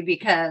story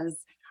because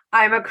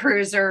I'm a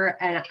cruiser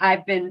and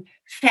I've been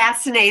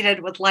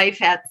fascinated with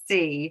life at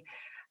sea.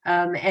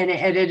 And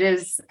it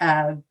is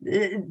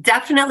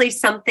definitely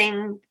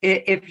something,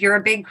 if you're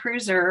a big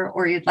cruiser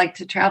or you'd like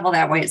to travel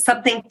that way, it's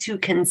something to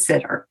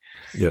consider.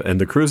 Yeah,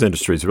 and the cruise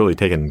industry has really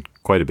taken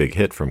quite a big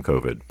hit from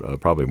COVID,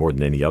 probably more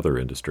than any other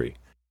industry.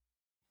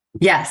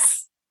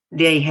 Yes,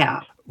 they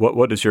have.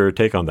 What is your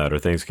take on that? Are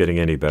things getting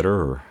any better?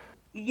 Or?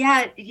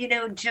 Yeah,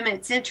 Jim,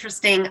 it's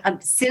interesting.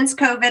 Since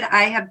COVID,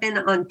 I have been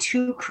on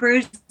 2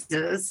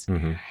 cruises,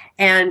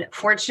 and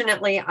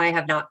fortunately, I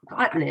have not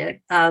gotten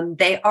it.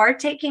 They are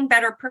taking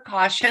better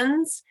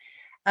precautions.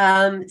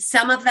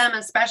 Some of them,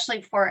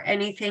 especially for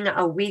anything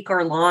a week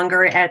or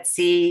longer at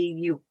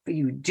sea,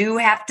 you do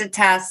have to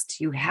test.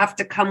 You have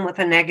to come with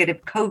a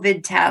negative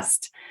COVID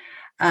test.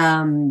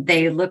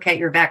 They look at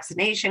your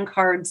vaccination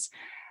cards.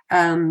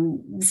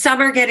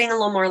 Some are getting a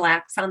little more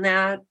lax on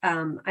that.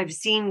 I've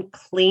seen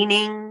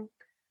cleaning,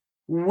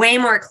 way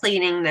more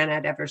cleaning than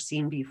I'd ever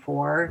seen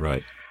before.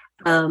 Right.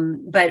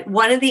 But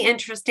one of the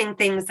interesting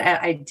things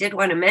that I did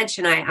want to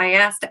mention, I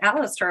asked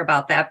Alistair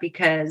about that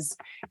because,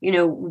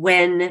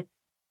 when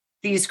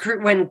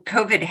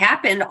COVID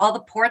happened, all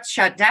the ports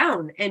shut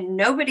down and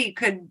nobody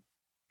could.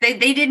 They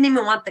didn't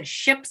even want the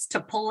ships to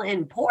pull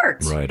in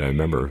port. Right, I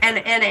remember. And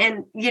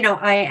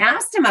I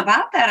asked him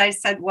about that. I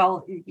said,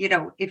 well,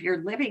 if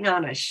you're living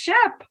on a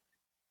ship,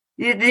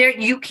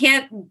 you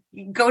can't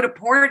go to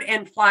port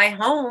and fly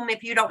home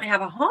if you don't have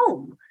a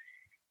home.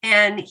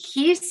 And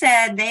he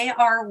said they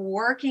are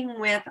working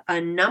with a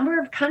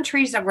number of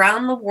countries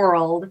around the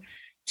world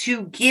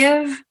to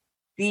give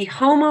the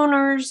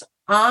homeowners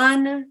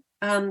on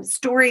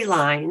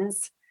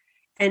storylines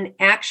an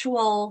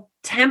actual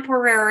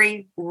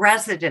temporary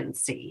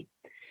residency.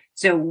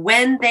 So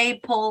when they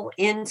pull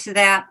into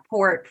that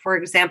port, for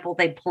example,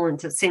 they pull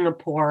into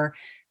Singapore,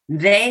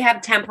 they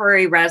have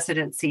temporary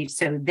residency,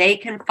 so they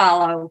can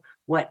follow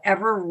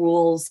whatever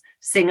rules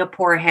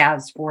Singapore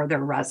has for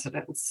their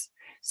residents.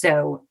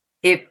 So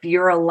if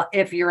you're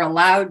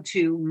allowed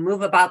to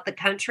move about the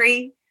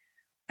country,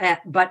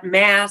 but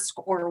mask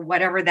or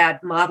whatever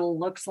that model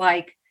looks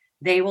like,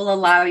 they will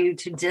allow you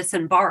to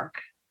disembark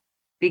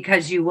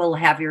because you will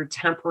have your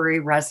temporary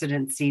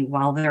residency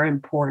while they're in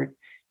port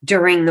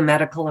during the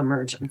medical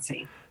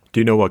emergency.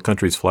 Do you know what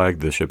country's flag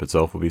the ship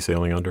itself will be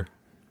sailing under?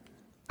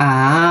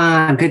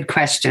 Good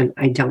question.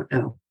 I don't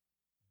know.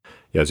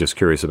 Yeah, I was just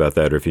curious about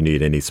that, or if you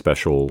need any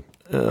special,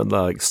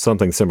 like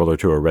something similar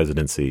to a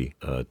residency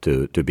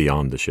to be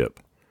on the ship.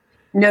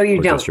 No,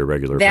 you don't. Just your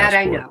regular that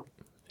passport. I know.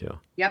 Yeah.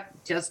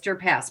 Yep, just your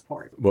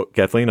passport. Well,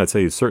 Kathleen, I'd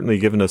say you've certainly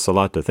given us a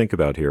lot to think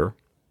about here.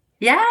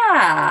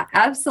 Yeah,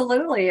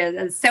 absolutely.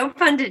 It's so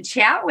fun to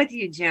chat with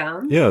you,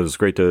 Jim. Yeah, it was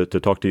great to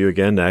talk to you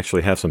again, to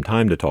actually have some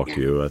time to talk to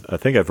you. I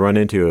think I've run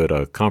into you at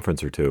a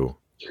conference or two.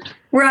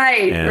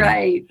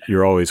 Right.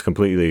 You're always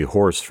completely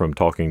hoarse from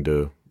talking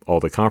to all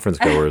the conference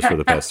goers for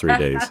the past 3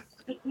 days.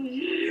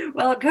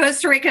 Well,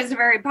 Costa Rica is a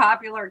very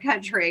popular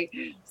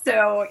country.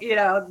 So,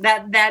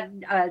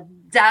 that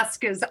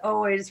desk is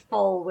always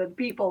full with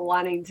people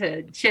wanting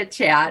to chit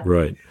chat.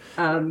 Right.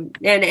 And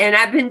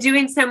I've been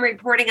doing some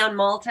reporting on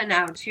Malta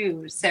now,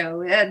 too.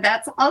 So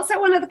that's also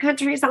one of the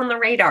countries on the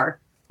radar.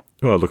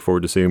 Well, I look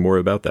forward to seeing more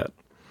about that.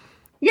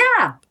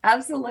 Yeah,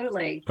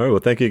 absolutely. All right. Well,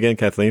 thank you again,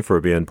 Kathleen,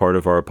 for being part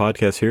of our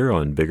podcast here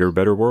on Bigger,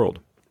 Better World.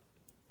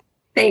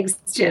 Thanks,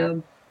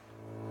 Jim.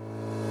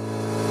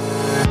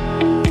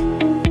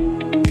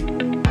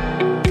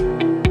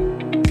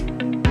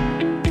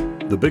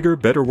 The Bigger,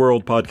 Better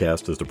World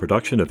podcast is the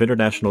production of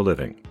International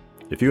Living.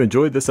 If you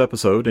enjoyed this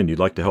episode and you'd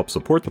like to help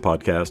support the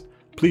podcast,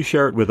 please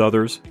share it with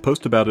others,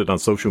 post about it on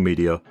social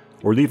media,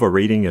 or leave a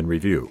rating and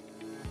review.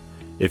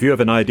 If you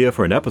have an idea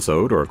for an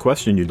episode or a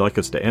question you'd like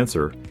us to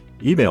answer,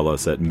 email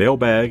us at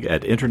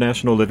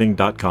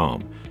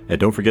mailbag@internationalliving.com, and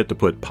don't forget to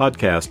put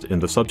podcast in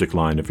the subject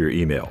line of your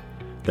email.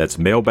 That's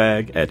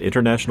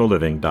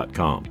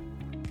mailbag@internationalliving.com.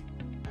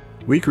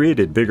 We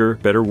created Bigger,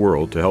 Better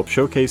World to help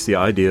showcase the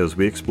ideas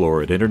we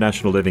explore at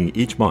International Living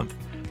each month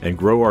and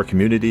grow our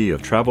community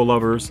of travel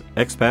lovers,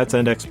 expats,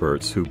 and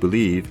experts who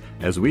believe,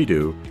 as we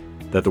do,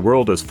 that the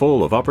world is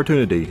full of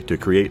opportunity to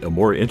create a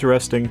more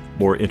interesting,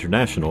 more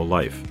international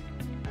life.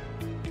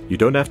 You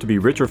don't have to be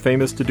rich or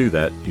famous to do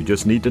that, you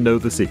just need to know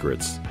the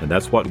secrets, and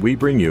that's what we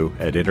bring you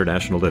at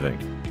International Living.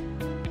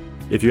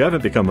 If you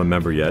haven't become a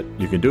member yet,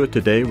 you can do it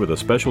today with a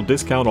special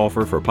discount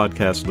offer for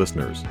podcast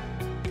listeners.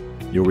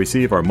 You'll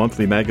receive our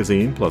monthly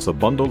magazine plus a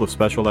bundle of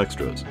special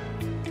extras.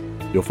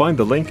 You'll find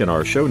the link in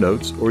our show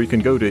notes, or you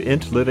can go to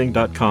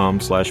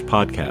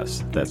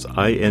intliving.com/podcast. That's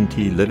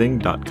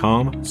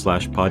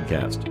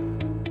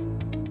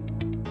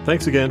intliving.com/podcast.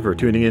 Thanks again for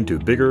tuning in to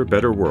Bigger,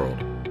 Better World.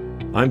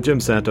 I'm Jim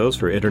Santos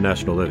for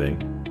International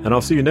Living, and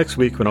I'll see you next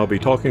week when I'll be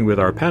talking with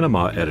our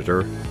Panama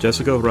editor,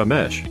 Jessica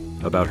Ramesh,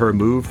 about her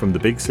move from the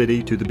big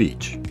city to the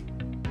beach.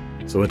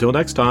 So until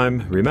next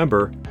time,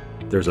 remember,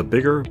 there's a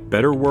bigger,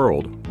 better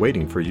world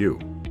waiting for you.